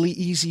a really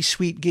easy,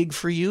 sweet gig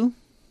for you,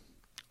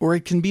 or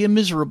it can be a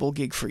miserable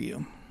gig for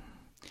you.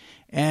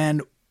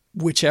 And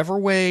whichever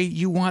way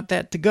you want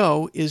that to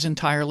go is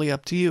entirely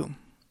up to you.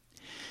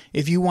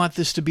 If you want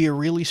this to be a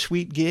really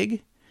sweet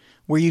gig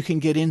where you can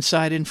get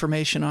inside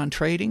information on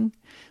trading,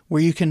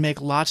 where you can make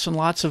lots and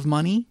lots of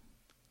money,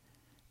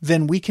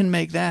 then we can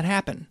make that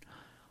happen.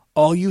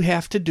 All you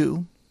have to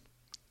do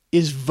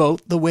is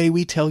vote the way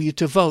we tell you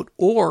to vote,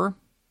 or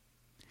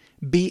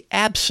be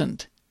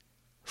absent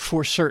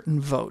for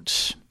certain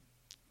votes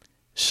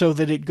so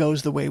that it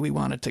goes the way we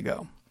want it to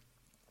go.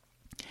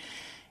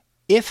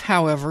 If,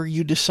 however,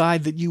 you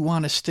decide that you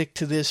want to stick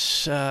to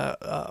this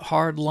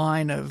hard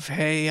line of,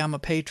 hey, I'm a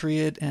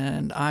patriot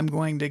and I'm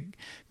going to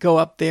go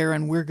up there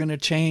and we're going to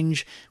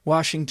change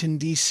Washington,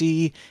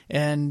 D.C.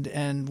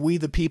 and we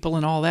the people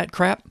and all that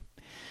crap,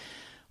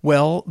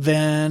 well,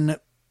 then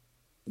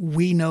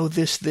we know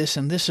this, this,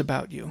 and this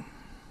about you.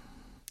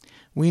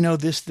 We know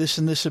this, this,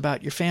 and this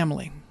about your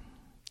family.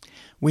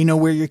 We know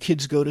where your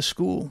kids go to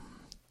school.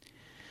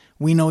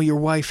 We know your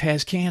wife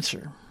has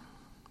cancer.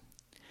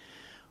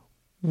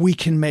 We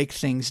can make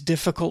things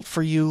difficult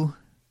for you,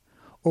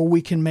 or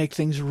we can make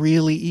things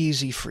really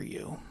easy for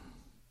you.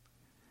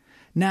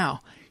 Now,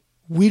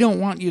 we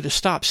don't want you to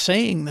stop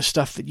saying the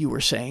stuff that you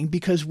were saying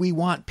because we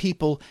want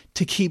people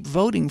to keep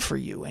voting for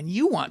you, and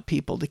you want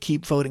people to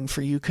keep voting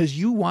for you because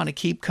you want to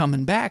keep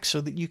coming back so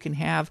that you can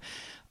have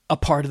a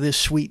part of this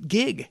sweet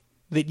gig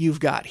that you've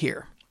got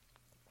here.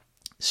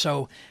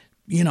 So,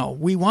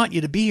 we want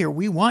you to be here.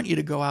 We want you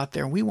to go out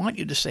there. We want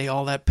you to say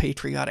all that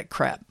patriotic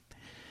crap.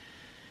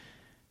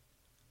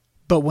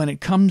 But when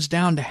it comes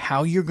down to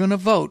how you're going to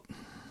vote,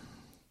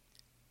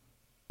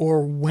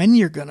 or when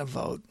you're going to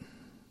vote,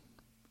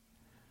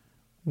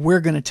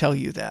 we're going to tell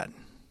you that.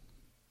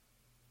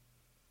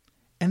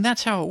 And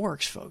that's how it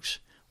works, folks.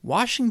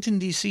 Washington,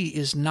 D.C.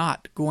 is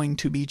not going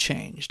to be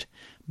changed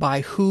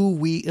by who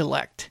we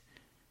elect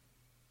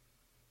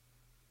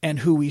and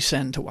who we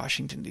send to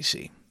Washington,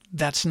 D.C.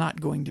 That's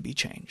not going to be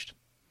changed.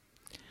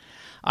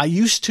 I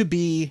used to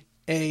be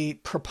a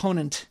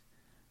proponent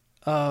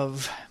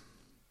of...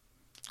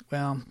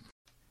 I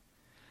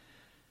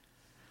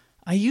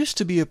used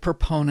to be a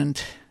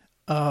proponent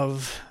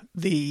of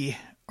the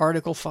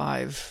Article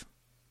 5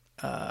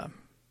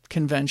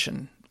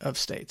 Convention of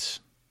States.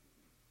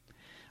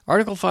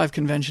 Article 5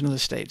 Convention of the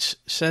States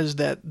says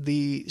that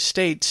the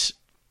states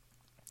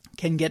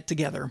can get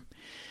together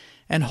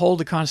and hold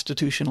a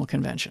constitutional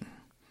convention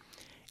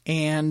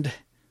and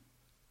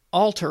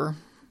alter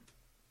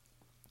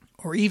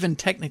or even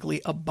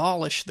technically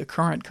abolish the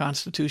current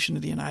Constitution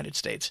of the United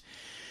States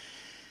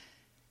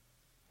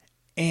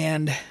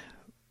and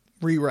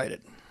rewrite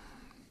it.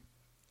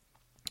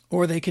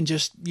 Or they can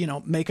just,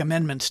 make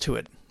amendments to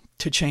it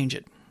to change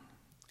it.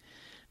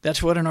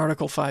 That's what an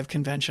Article 5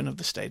 Convention of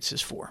the States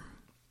is for.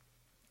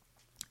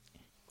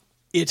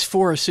 It's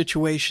for a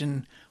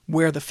situation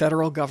where the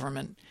federal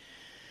government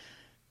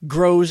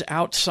grows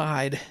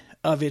outside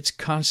of its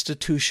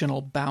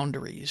constitutional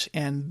boundaries,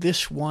 and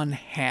this one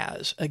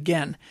has.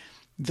 Again,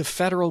 the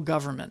federal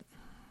government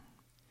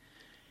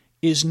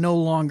is no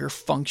longer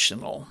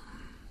functional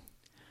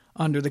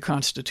under the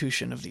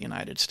Constitution of the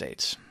United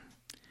States.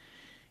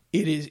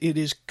 It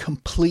is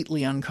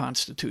completely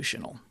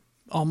unconstitutional,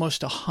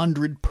 almost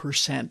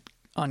 100%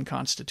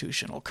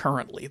 unconstitutional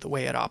currently, the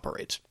way it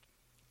operates.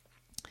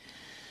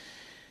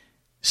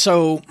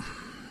 So,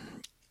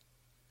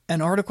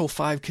 an Article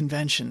 5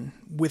 convention,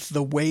 with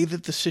the way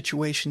that the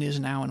situation is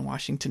now in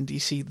Washington,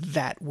 D.C.,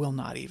 that will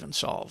not even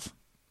solve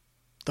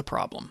the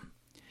problem,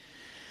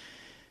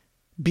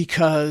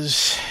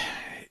 because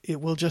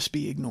it will just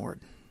be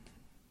ignored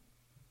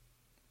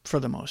for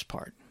the most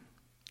part.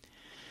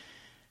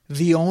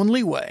 The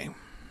only way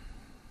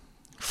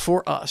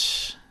for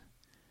us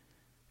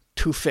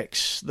to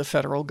fix the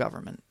federal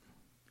government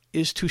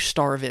is to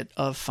starve it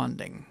of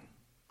funding.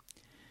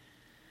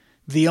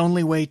 The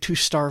only way to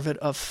starve it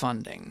of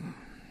funding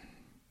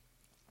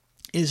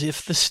is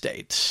if the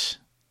states,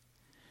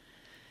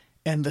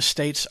 and the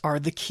states are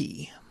the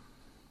key,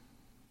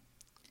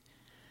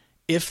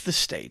 if the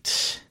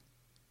states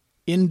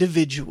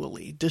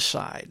individually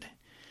decide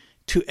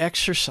to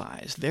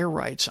exercise their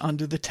rights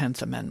under the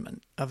 10th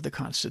Amendment of the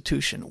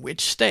Constitution,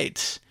 which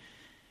states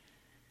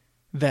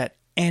that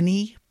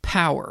any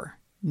power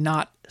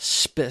not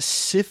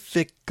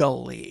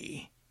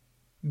specifically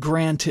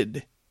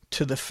granted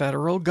to the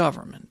federal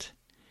government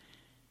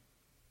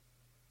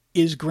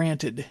is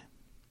granted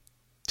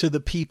to the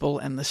people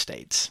and the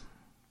states.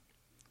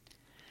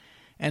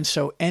 And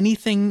so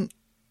anything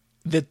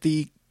that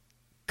the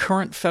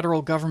current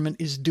federal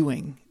government is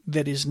doing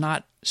that is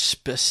not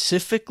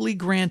specifically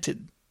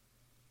granted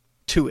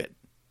to it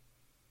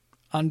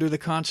under the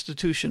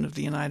Constitution of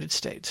the United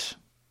States,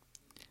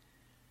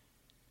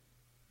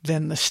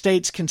 then the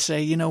states can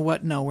say, you know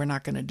what, no, we're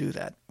not going to do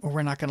that, or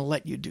we're not going to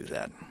let you do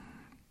that.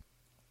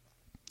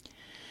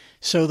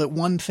 So that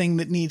one thing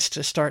that needs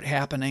to start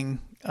happening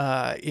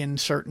in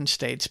certain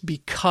states,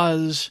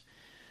 because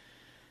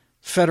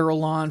federal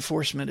law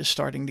enforcement is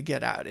starting to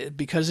get out,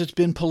 because it's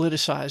been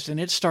politicized and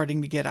it's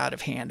starting to get out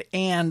of hand.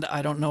 And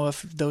I don't know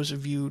if those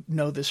of you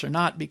know this or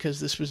not, because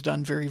this was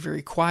done very,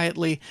 very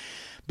quietly,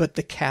 but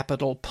the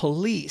Capitol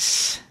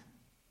Police,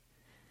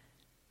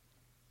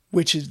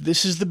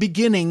 this is the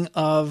beginning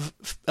of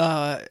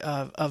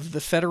the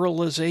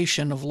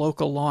federalization of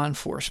local law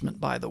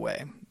enforcement, by the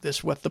way. This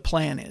is what the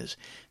plan is.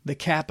 The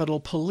Capitol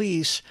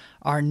Police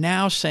are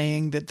now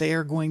saying that they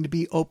are going to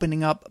be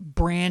opening up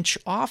branch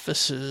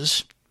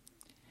offices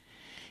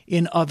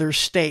in other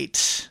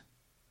states.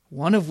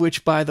 One of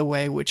which, by the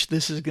way, which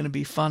this is going to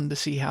be fun to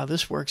see how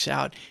this works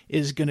out,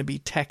 is going to be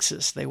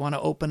Texas. They want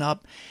to open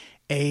up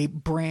a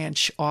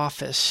branch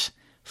office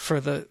for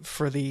the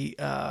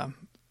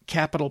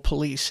Capitol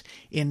Police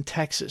in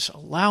Texas.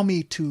 Allow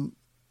me to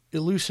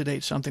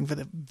elucidate something. For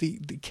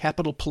the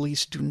Capitol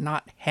Police do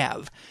not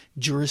have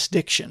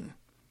jurisdiction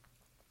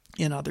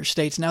in other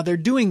states. Now, they're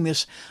doing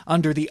this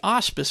under the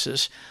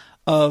auspices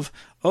of,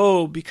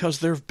 because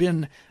there's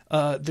been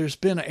a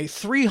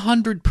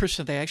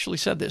 300%, they actually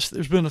said this,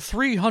 there's been a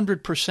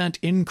 300%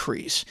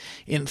 increase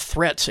in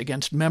threats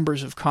against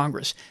members of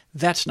Congress.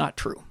 That's not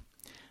true.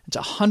 It's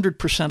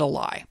 100% a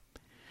lie.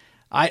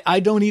 I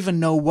don't even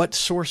know what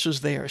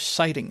sources they are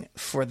citing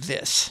for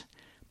this,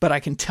 but I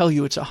can tell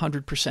you it's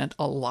 100%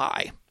 a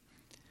lie.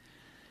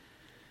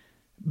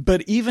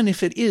 But even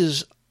if it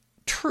is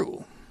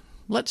true,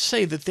 let's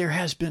say that there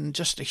has been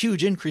just a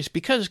huge increase,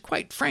 because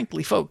quite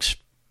frankly, folks,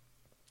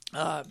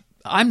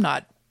 I'm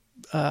not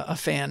a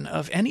fan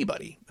of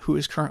anybody who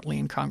is currently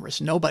in Congress.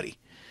 Nobody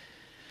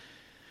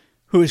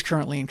who is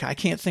currently in Congress.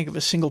 I can't think of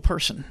a single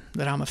person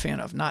that I'm a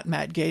fan of. Not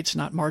Matt Gaetz,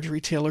 not Marjorie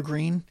Taylor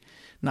Greene,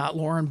 not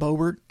Lauren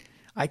Boebert.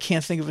 I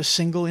can't think of a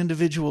single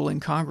individual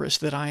in Congress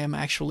that I am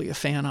actually a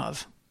fan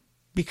of.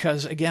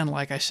 Because, again,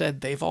 like I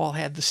said, they've all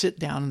had the sit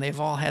down and they've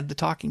all had the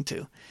talking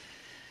to.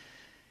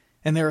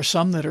 And there are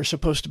some that are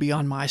supposed to be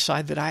on my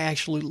side that I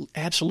actually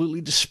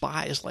absolutely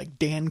despise, like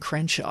Dan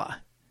Crenshaw,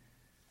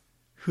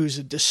 who's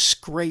a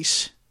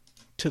disgrace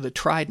to the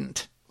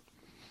Trident.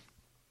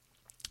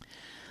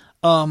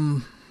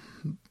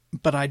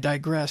 But I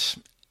digress.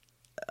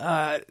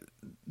 I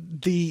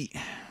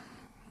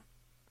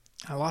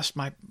lost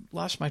my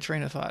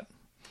train of thought.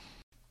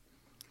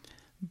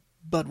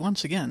 But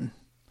once again,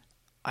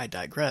 I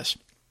digress.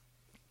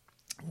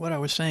 What I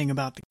was saying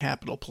about the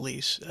Capitol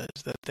Police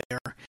is that they're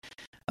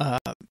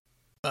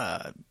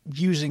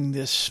using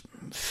this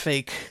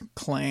fake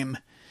claim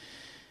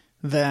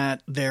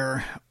that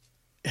there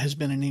has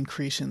been an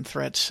increase in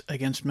threats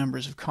against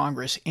members of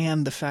Congress,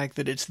 and the fact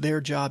that it's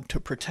their job to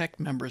protect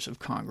members of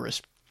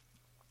Congress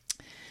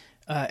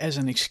as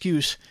an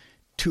excuse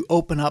to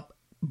open up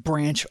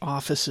branch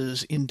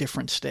offices in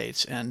different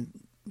states. And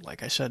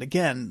like I said,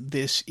 again,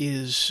 this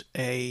is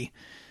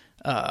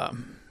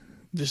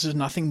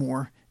nothing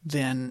more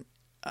than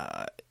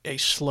a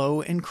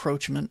slow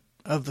encroachment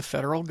of the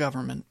federal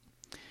government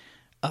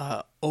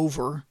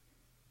over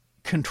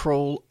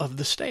control of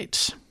the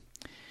states,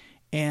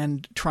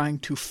 and trying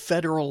to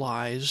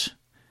federalize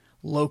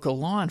local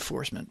law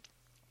enforcement.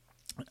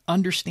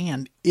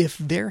 Understand, if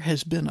there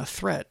has been a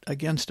threat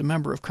against a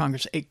member of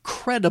Congress, a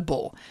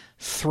credible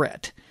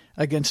threat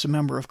against a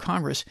member of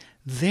Congress,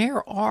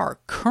 there are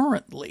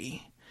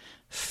currently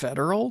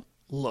federal,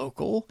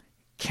 local,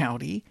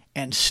 county,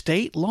 and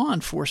state law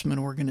enforcement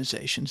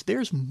organizations.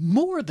 There's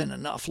more than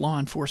enough law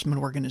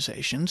enforcement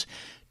organizations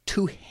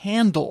to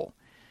handle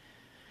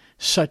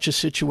such a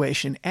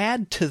situation.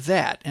 Add to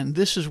that, and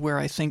this is where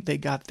I think they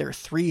got their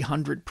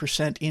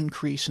 300%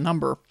 increase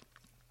number,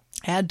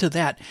 add to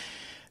that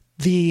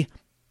the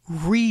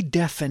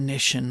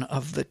redefinition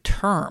of the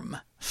term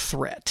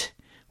threat,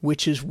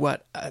 which is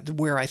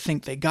where I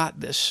think they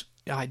got this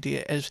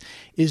idea,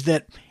 is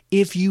that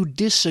if you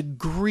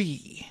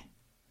disagree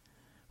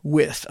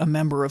with a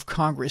member of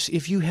Congress,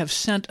 if you have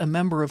sent a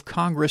member of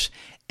Congress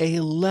a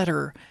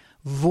letter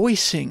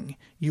voicing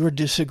your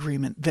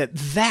disagreement,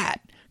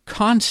 that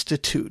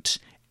constitutes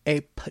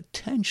a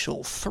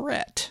potential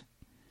threat.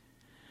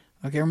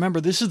 Okay,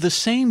 remember, this is the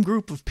same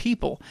group of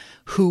people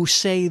who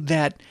say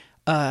that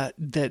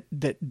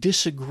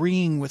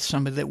disagreeing with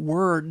somebody, that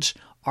words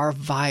are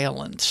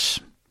violence.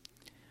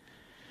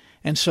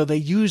 And so they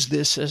use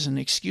this as an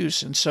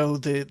excuse. And so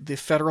the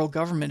federal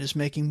government is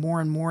making more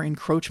and more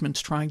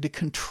encroachments trying to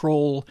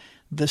control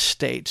the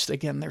states.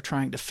 Again, they're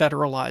trying to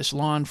federalize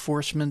law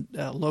enforcement,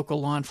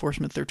 local law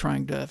enforcement. They're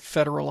trying to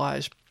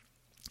federalize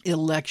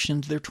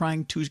elections. They're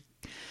trying to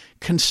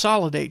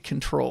consolidate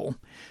control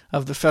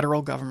of the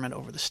federal government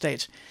over the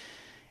states.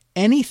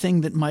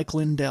 Anything that Mike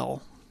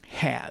Lindell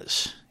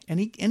has,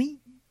 any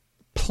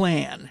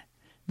plan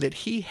that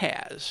he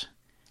has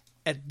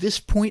at this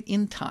point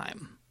in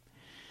time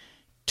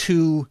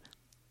to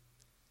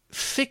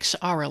fix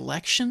our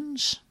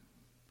elections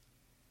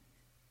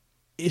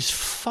is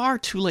far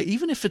too late.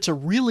 Even if it's a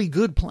really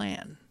good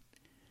plan,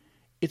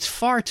 it's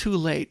far too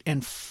late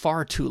and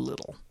far too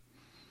little.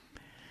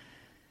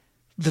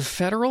 The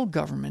federal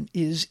government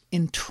is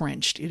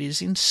entrenched. It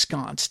is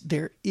ensconced.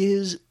 There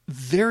is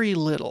very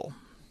little,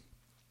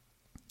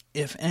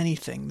 if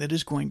anything, that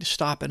is going to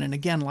stop it. And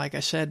again, like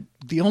I said,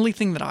 the only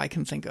thing that I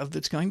can think of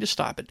that's going to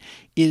stop it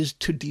is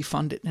to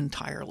defund it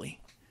entirely.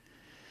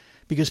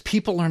 Because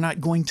people are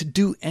not going to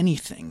do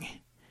anything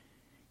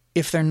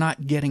if they're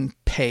not getting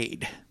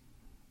paid.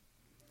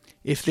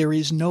 If there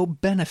is no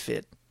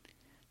benefit,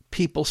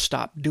 people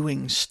stop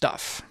doing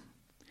stuff.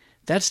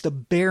 That's the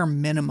bare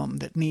minimum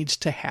that needs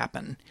to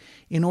happen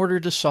in order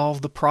to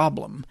solve the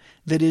problem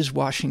that is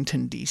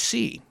Washington,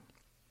 D.C.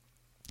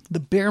 The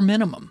bare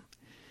minimum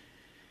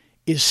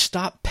is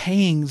stop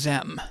paying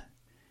them,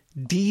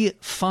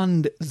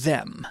 defund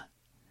them.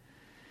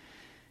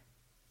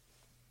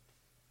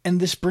 And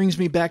this brings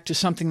me back to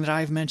something that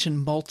I've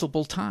mentioned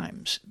multiple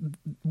times.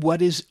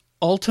 What is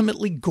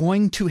ultimately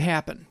going to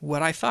happen,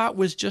 what I thought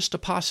was just a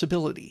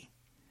possibility,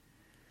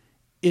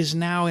 is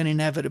now an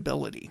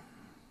inevitability.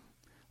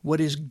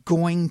 What is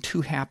going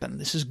to happen?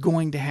 This is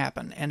going to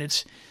happen. And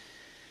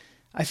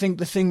I think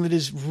the thing that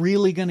is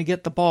really going to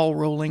get the ball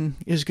rolling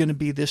is going to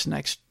be this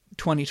next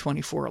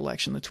 2024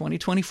 election. The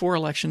 2024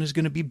 election is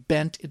going to be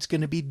bent. It's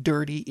going to be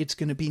dirty. It's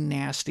going to be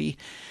nasty.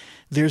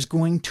 There's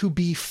going to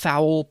be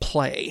foul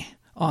play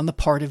on the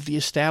part of the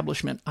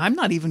establishment. I'm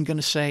not even going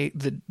to say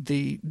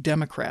the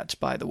Democrats,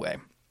 by the way.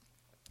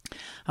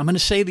 I'm going to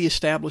say the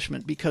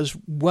establishment because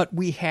what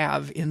we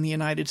have in the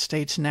United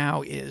States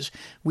now is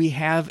we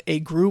have a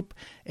group,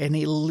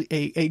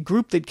 a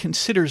group that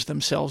considers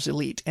themselves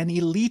elite, an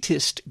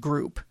elitist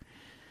group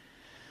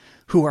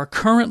who are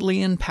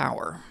currently in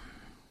power,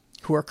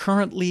 who are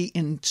currently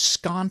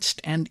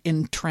ensconced and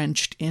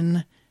entrenched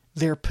in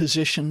their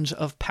positions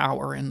of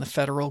power in the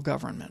federal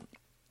government.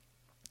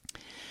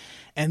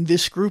 And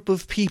this group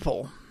of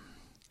people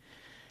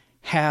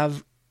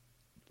have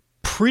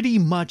pretty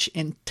much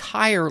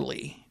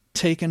entirely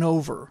taken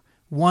over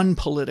one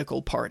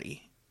political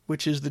party,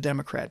 which is the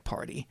Democrat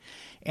Party,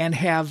 and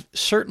have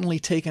certainly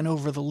taken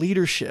over the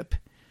leadership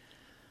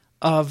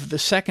of the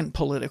second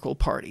political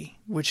party,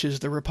 which is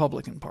the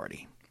Republican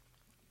Party.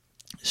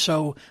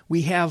 So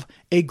we have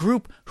a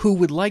group who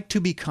would like to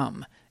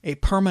become a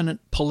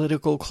permanent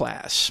political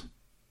class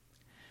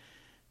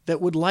that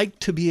would like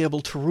to be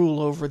able to rule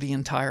over the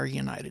entire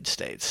United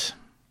States.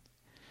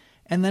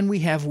 And then we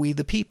have we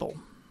the people.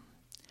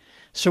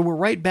 So we're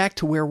right back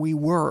to where we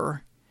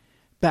were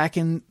back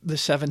in the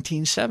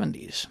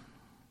 1770s.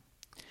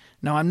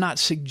 Now, I'm not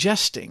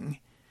suggesting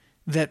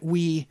that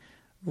we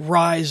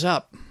rise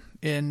up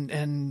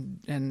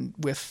and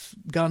with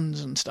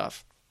guns and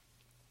stuff,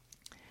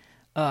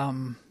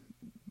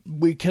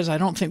 because I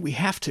don't think we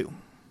have to.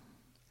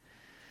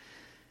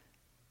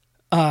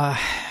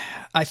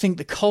 I think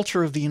the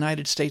culture of the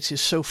United States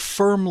is so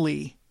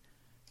firmly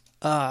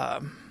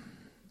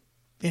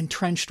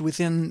entrenched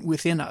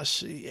within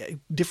us.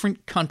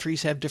 Different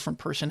countries have different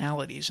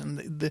personalities, and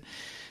the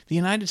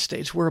United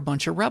States, we're a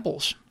bunch of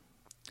rebels.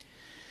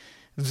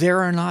 There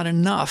are not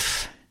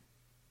enough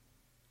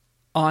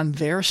on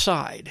their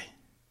side,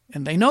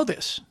 and they know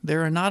this.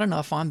 There are not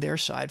enough on their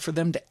side for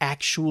them to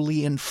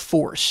actually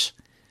enforce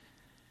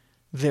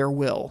their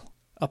will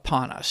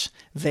upon us.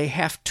 They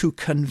have to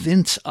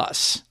convince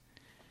us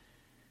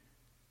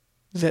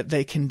that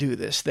they can do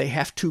this. They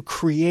have to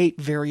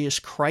create various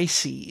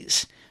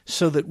crises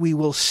so that we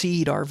will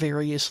cede our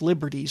various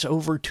liberties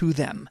over to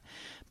them.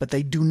 But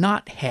they do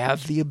not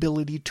have the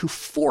ability to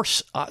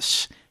force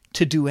us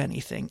to do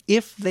anything.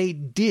 If they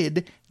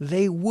did,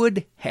 they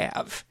would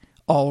have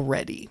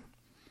already.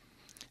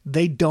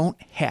 They don't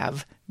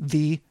have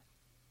the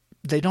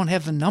They don't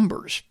have the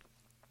numbers.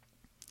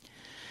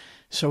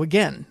 So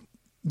again,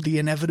 the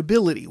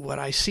inevitability, what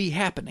I see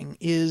happening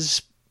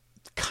is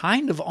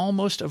kind of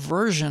almost a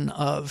version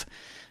of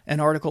an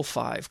Article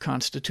 5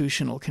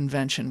 constitutional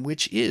convention,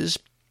 which is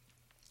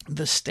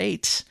the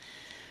states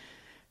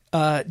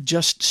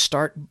just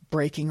start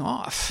breaking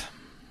off.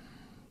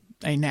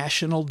 A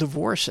national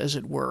divorce, as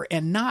it were,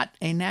 and not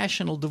a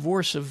national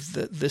divorce of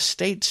the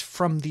states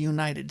from the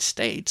United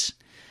States,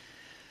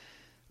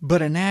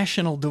 but a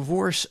national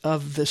divorce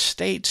of the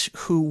states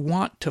who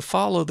want to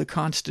follow the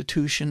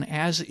Constitution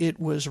as it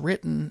was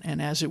written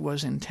and as it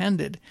was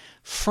intended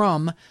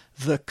from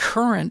the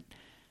current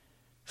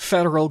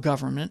federal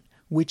government,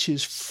 which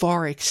has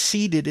far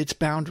exceeded its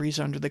boundaries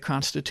under the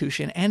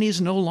Constitution and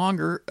is no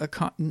longer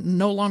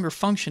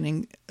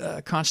functioning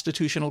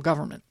constitutional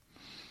government.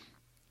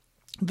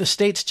 The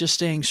states just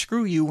saying,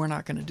 screw you, we're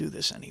not going to do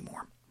this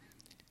anymore.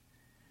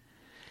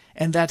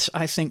 And that's,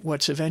 I think,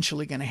 what's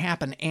eventually going to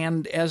happen.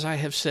 And as I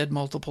have said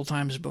multiple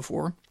times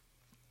before,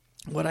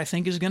 what I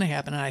think is going to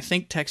happen, and I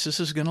think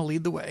Texas is going to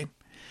lead the way,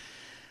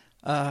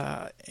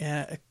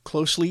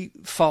 closely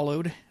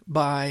followed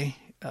by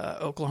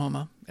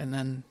Oklahoma, and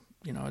then,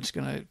 it's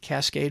going to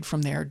cascade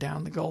from there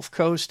down the Gulf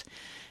Coast.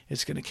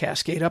 It's going to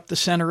cascade up the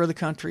center of the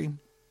country,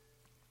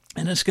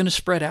 and it's going to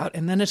spread out,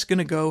 and then it's going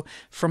to go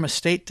from a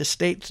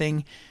state-to-state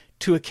thing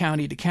to a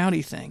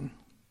county-to-county thing.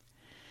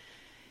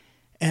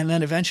 And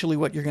then eventually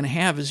what you're going to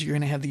have is you're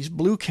going to have these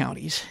blue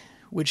counties,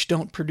 which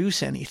don't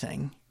produce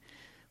anything,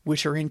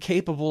 which are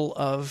incapable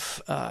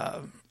of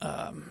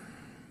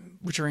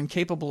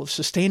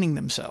sustaining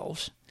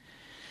themselves.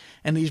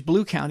 And these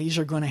blue counties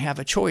are going to have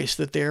a choice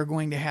that they're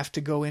going to have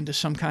to go into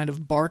some kind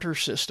of barter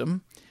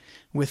system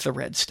with the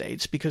red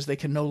states because they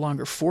can no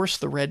longer force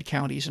the red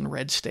counties and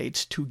red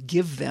states to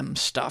give them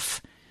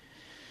stuff.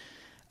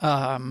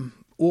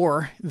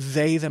 Or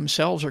they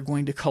themselves are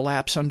going to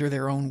collapse under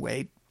their own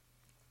weight,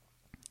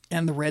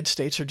 and the red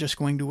states are just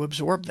going to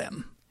absorb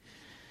them,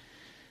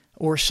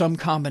 or some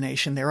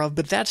combination thereof.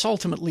 But that's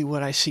ultimately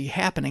what I see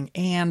happening.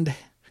 And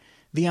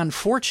the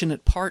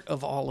unfortunate part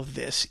of all of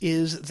this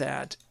is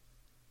that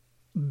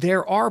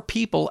there are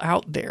people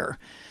out there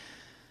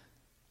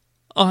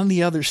on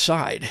the other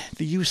side,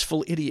 the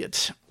useful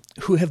idiots,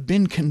 who have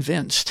been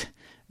convinced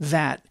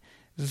that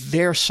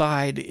their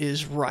side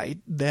is right,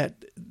 and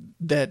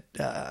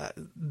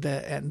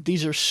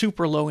these are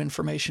super low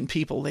information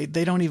people. They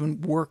don't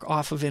even work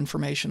off of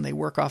information. They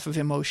work off of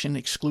emotion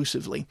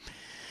exclusively.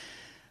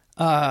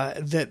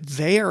 That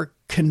they are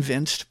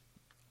convinced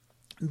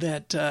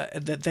that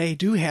they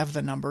do have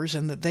the numbers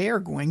and that they are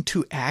going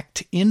to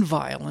act in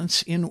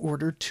violence in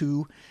order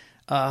to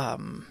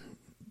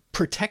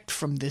protect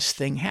from this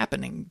thing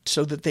happening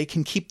so that they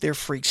can keep their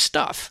free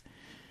stuff,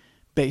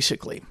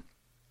 basically.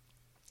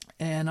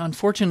 And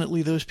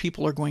unfortunately, those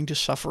people are going to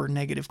suffer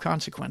negative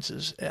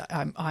consequences.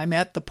 I'm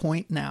at the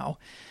point now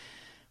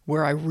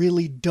where I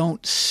really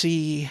don't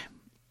see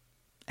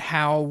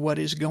how what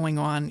is going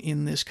on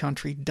in this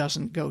country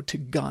doesn't go to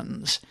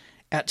guns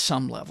at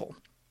some level.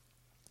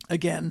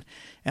 Again,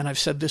 and I've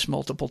said this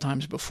multiple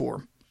times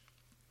before,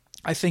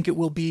 I think it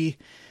will be,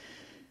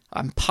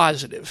 I'm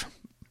positive,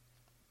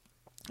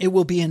 it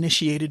will be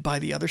initiated by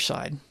the other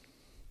side,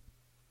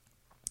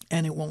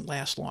 and it won't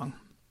last long.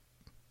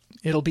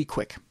 It'll be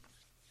quick.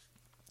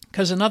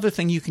 Because another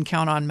thing you can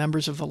count on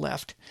members of the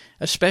left,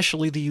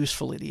 especially the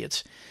useful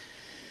idiots,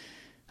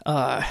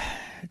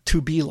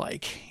 to be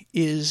like,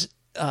 is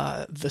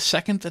the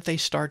second that they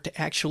start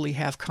to actually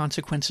have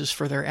consequences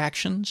for their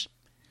actions,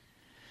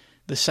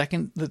 the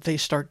second that they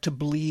start to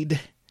bleed,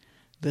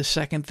 the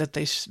second that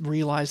they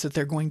realize that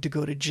they're going to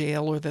go to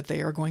jail or that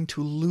they are going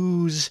to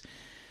lose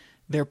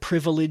their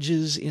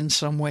privileges in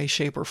some way,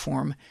 shape, or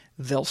form,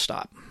 they'll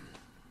stop.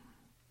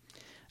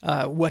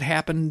 What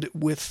happened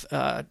with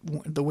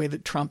the way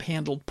that Trump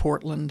handled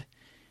Portland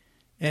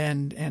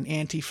and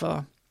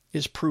Antifa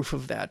is proof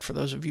of that. For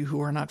those of you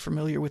who are not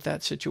familiar with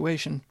that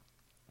situation,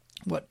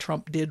 what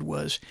Trump did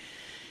was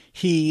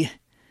he,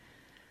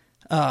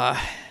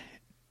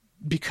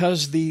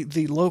 because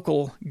the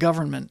local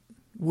government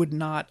would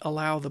not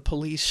allow the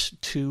police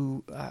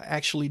to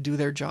actually do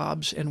their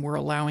jobs and were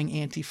allowing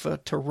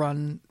Antifa to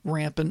run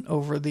rampant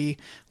over the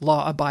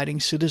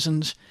law-abiding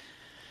citizens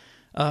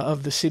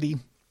of the city,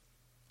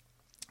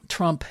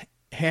 Trump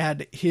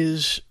had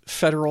his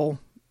federal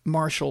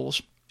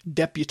marshals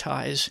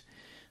deputize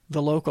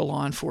the local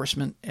law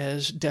enforcement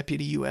as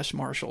deputy U.S.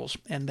 marshals.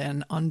 And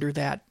then under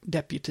that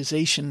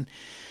deputization,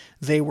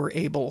 they were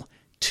able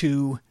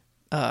to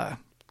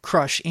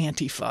crush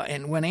Antifa.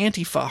 And when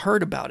Antifa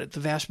heard about it,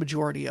 the vast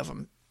majority of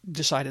them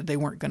decided they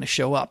weren't going to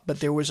show up. But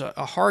there was a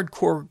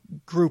hardcore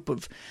group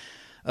of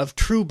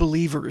true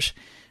believers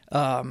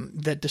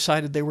that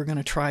decided they were going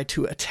to try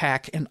to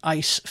attack an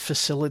ICE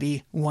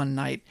facility one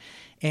night.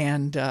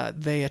 And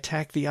they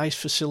attacked the ICE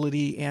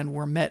facility and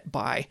were met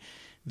by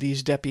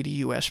these deputy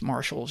U.S.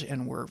 marshals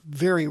and were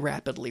very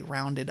rapidly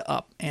rounded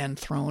up and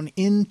thrown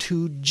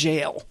into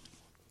jail.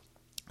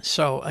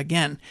 So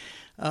again,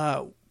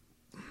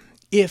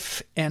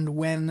 if and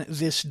when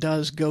this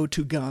does go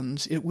to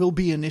guns, it will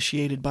be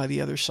initiated by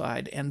the other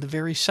side. And the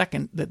very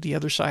second that the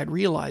other side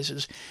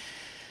realizes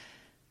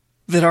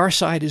that our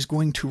side is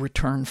going to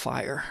return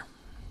fire,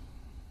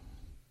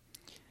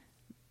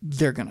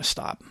 they're going to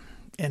stop,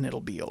 and it'll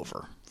be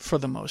over for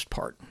the most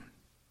part.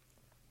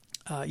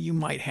 You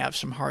might have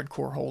some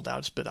hardcore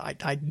holdouts, but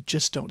I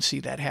just don't see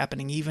that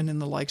happening, even in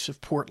the likes of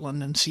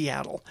Portland and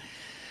Seattle.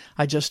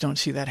 I just don't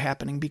see that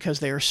happening because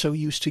they are so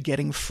used to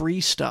getting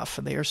free stuff.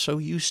 They are so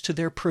used to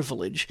their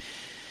privilege,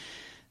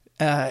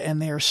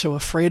 and they are so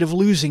afraid of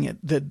losing it.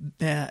 That,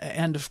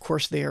 and of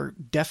course, they are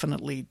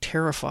definitely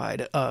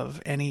terrified of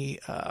any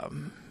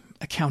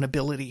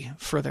accountability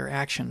for their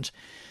actions,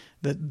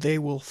 that they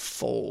will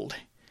fold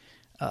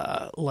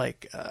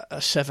like a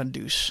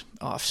 7-deuce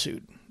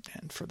offsuit.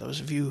 And for those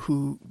of you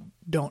who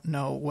don't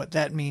know what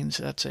that means,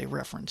 that's a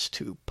reference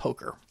to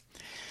poker.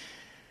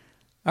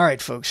 All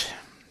right, folks.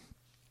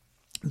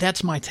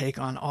 That's my take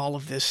on all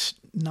of this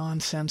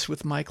nonsense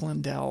with Mike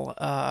Lindell.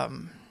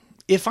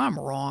 If I'm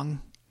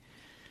wrong,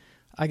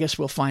 I guess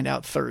we'll find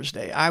out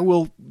Thursday. I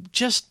will,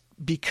 just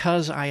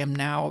because I am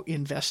now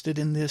invested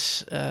in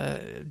this,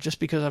 just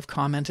because I've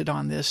commented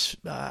on this,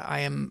 I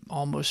am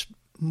almost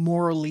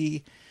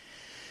morally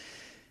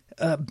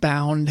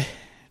bound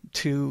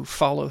to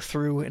follow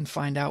through and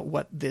find out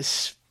what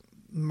this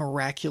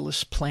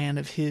miraculous plan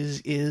of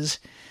his is.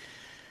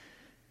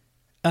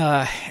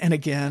 And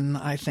again,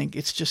 I think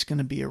it's just going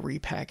to be a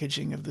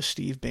repackaging of the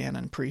Steve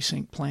Bannon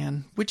precinct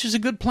plan, which is a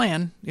good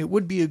plan. It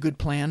would be a good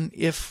plan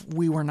if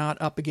we were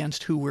not up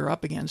against who we're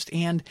up against.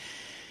 And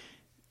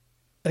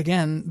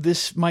again,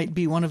 this might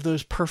be one of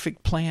those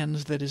perfect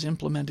plans that is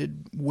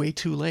implemented way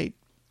too late.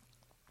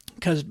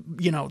 Because,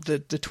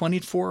 the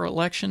 24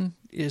 election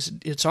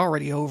it's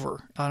already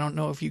over. I don't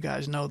know if you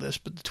guys know this,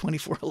 but the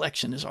 24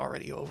 election is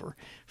already over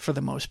for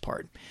the most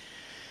part.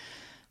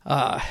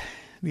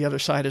 The other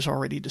side has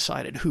already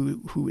decided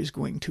who is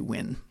going to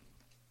win.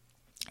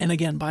 And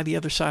again, by the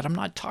other side, I'm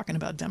not talking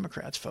about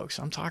Democrats, folks.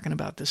 I'm talking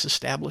about this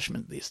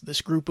establishment,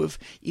 this group of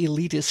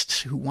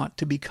elitists who want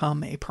to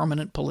become a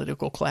permanent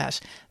political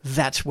class.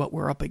 That's what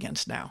we're up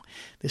against now.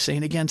 This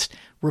ain't against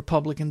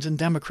Republicans and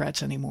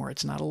Democrats anymore.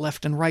 It's not a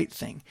left and right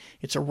thing.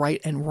 It's a right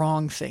and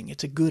wrong thing.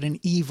 It's a good and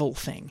evil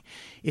thing.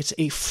 It's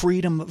a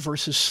freedom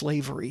versus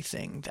slavery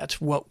thing. That's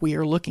what we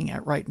are looking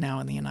at right now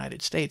in the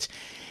United States.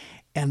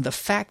 And the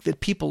fact that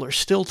people are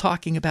still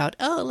talking about,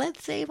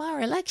 let's save our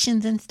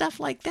elections and stuff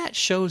like that,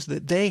 shows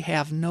that they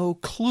have no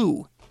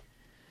clue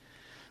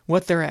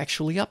what they're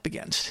actually up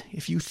against.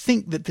 If you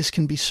think that this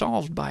can be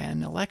solved by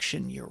an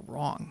election, you're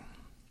wrong.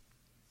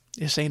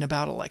 This ain't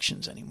about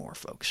elections anymore,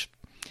 folks.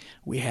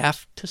 We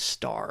have to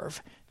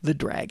starve the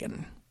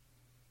dragon.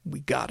 We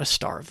got to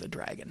starve the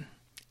dragon.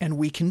 And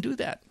we can do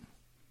that.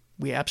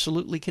 We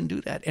absolutely can do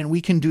that. And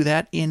we can do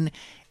that in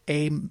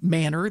a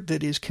manner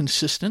that is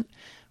consistent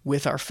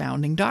with our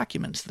founding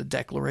documents, the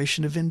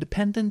Declaration of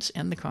Independence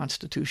and the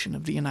Constitution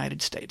of the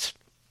United States.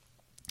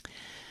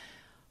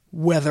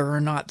 Whether or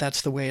not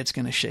that's the way it's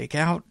going to shake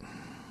out,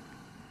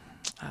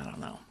 I don't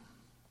know.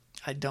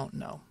 I don't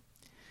know.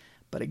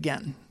 But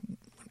again,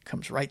 it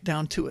comes right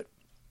down to it.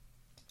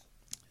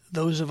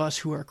 Those of us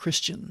who are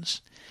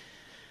Christians,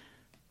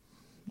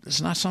 this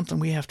is not something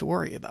we have to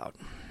worry about.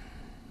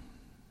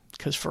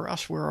 Because for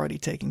us, we're already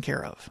taken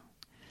care of.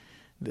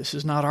 This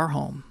is not our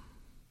home.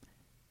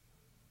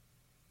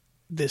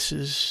 This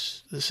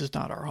is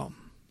not our home.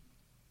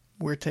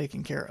 We're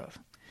taken care of.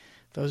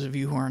 Those of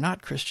you who are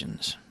not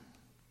Christians,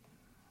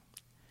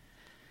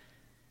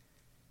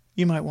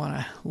 you might want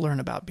to learn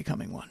about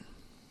becoming one.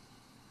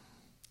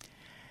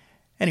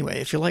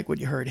 Anyway, if you like what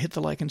you heard, hit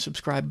the like and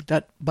subscribe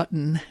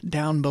button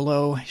down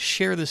below.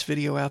 Share this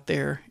video out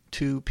there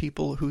to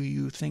people who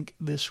you think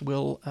this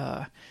will,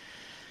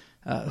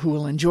 who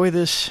will enjoy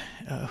this,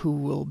 who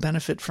will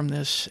benefit from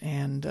this,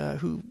 and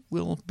who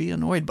will be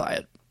annoyed by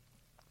it.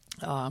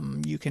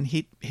 You can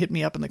hit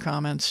me up in the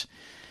comments.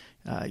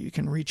 You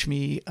can reach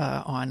me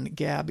on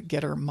Gab,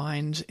 Getter,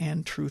 Minds,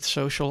 and Truth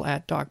Social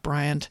at Doc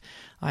Bryant.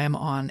 I am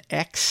on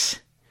X,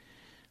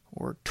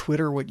 or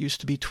Twitter, what used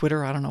to be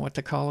Twitter. I don't know what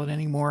to call it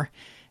anymore,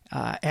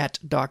 at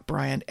Doc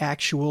Bryant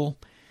Actual.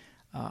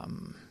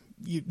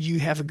 You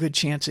have a good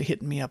chance of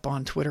hitting me up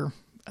on Twitter,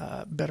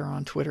 better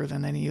on Twitter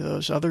than any of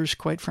those others,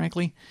 quite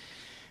frankly.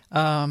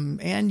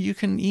 And you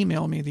can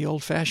email me the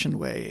old-fashioned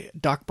way,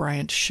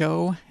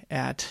 docbryantshow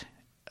at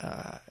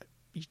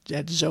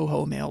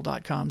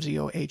zohomail.com,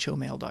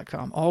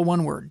 zohomail.com. All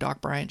one word,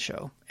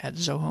 docbryantshow at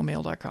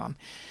zohomail.com.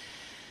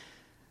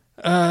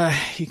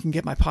 You can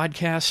get my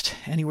podcast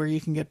anywhere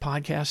you can get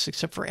podcasts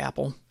except for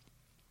Apple.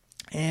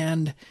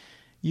 And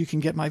you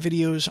can get my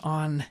videos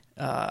on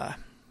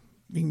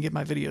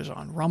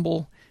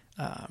Rumble,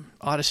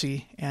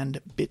 Odyssey,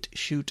 and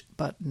BitChute,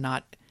 but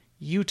not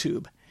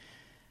YouTube.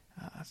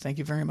 Thank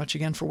you very much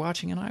again for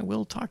watching, and I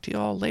will talk to you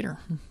all later.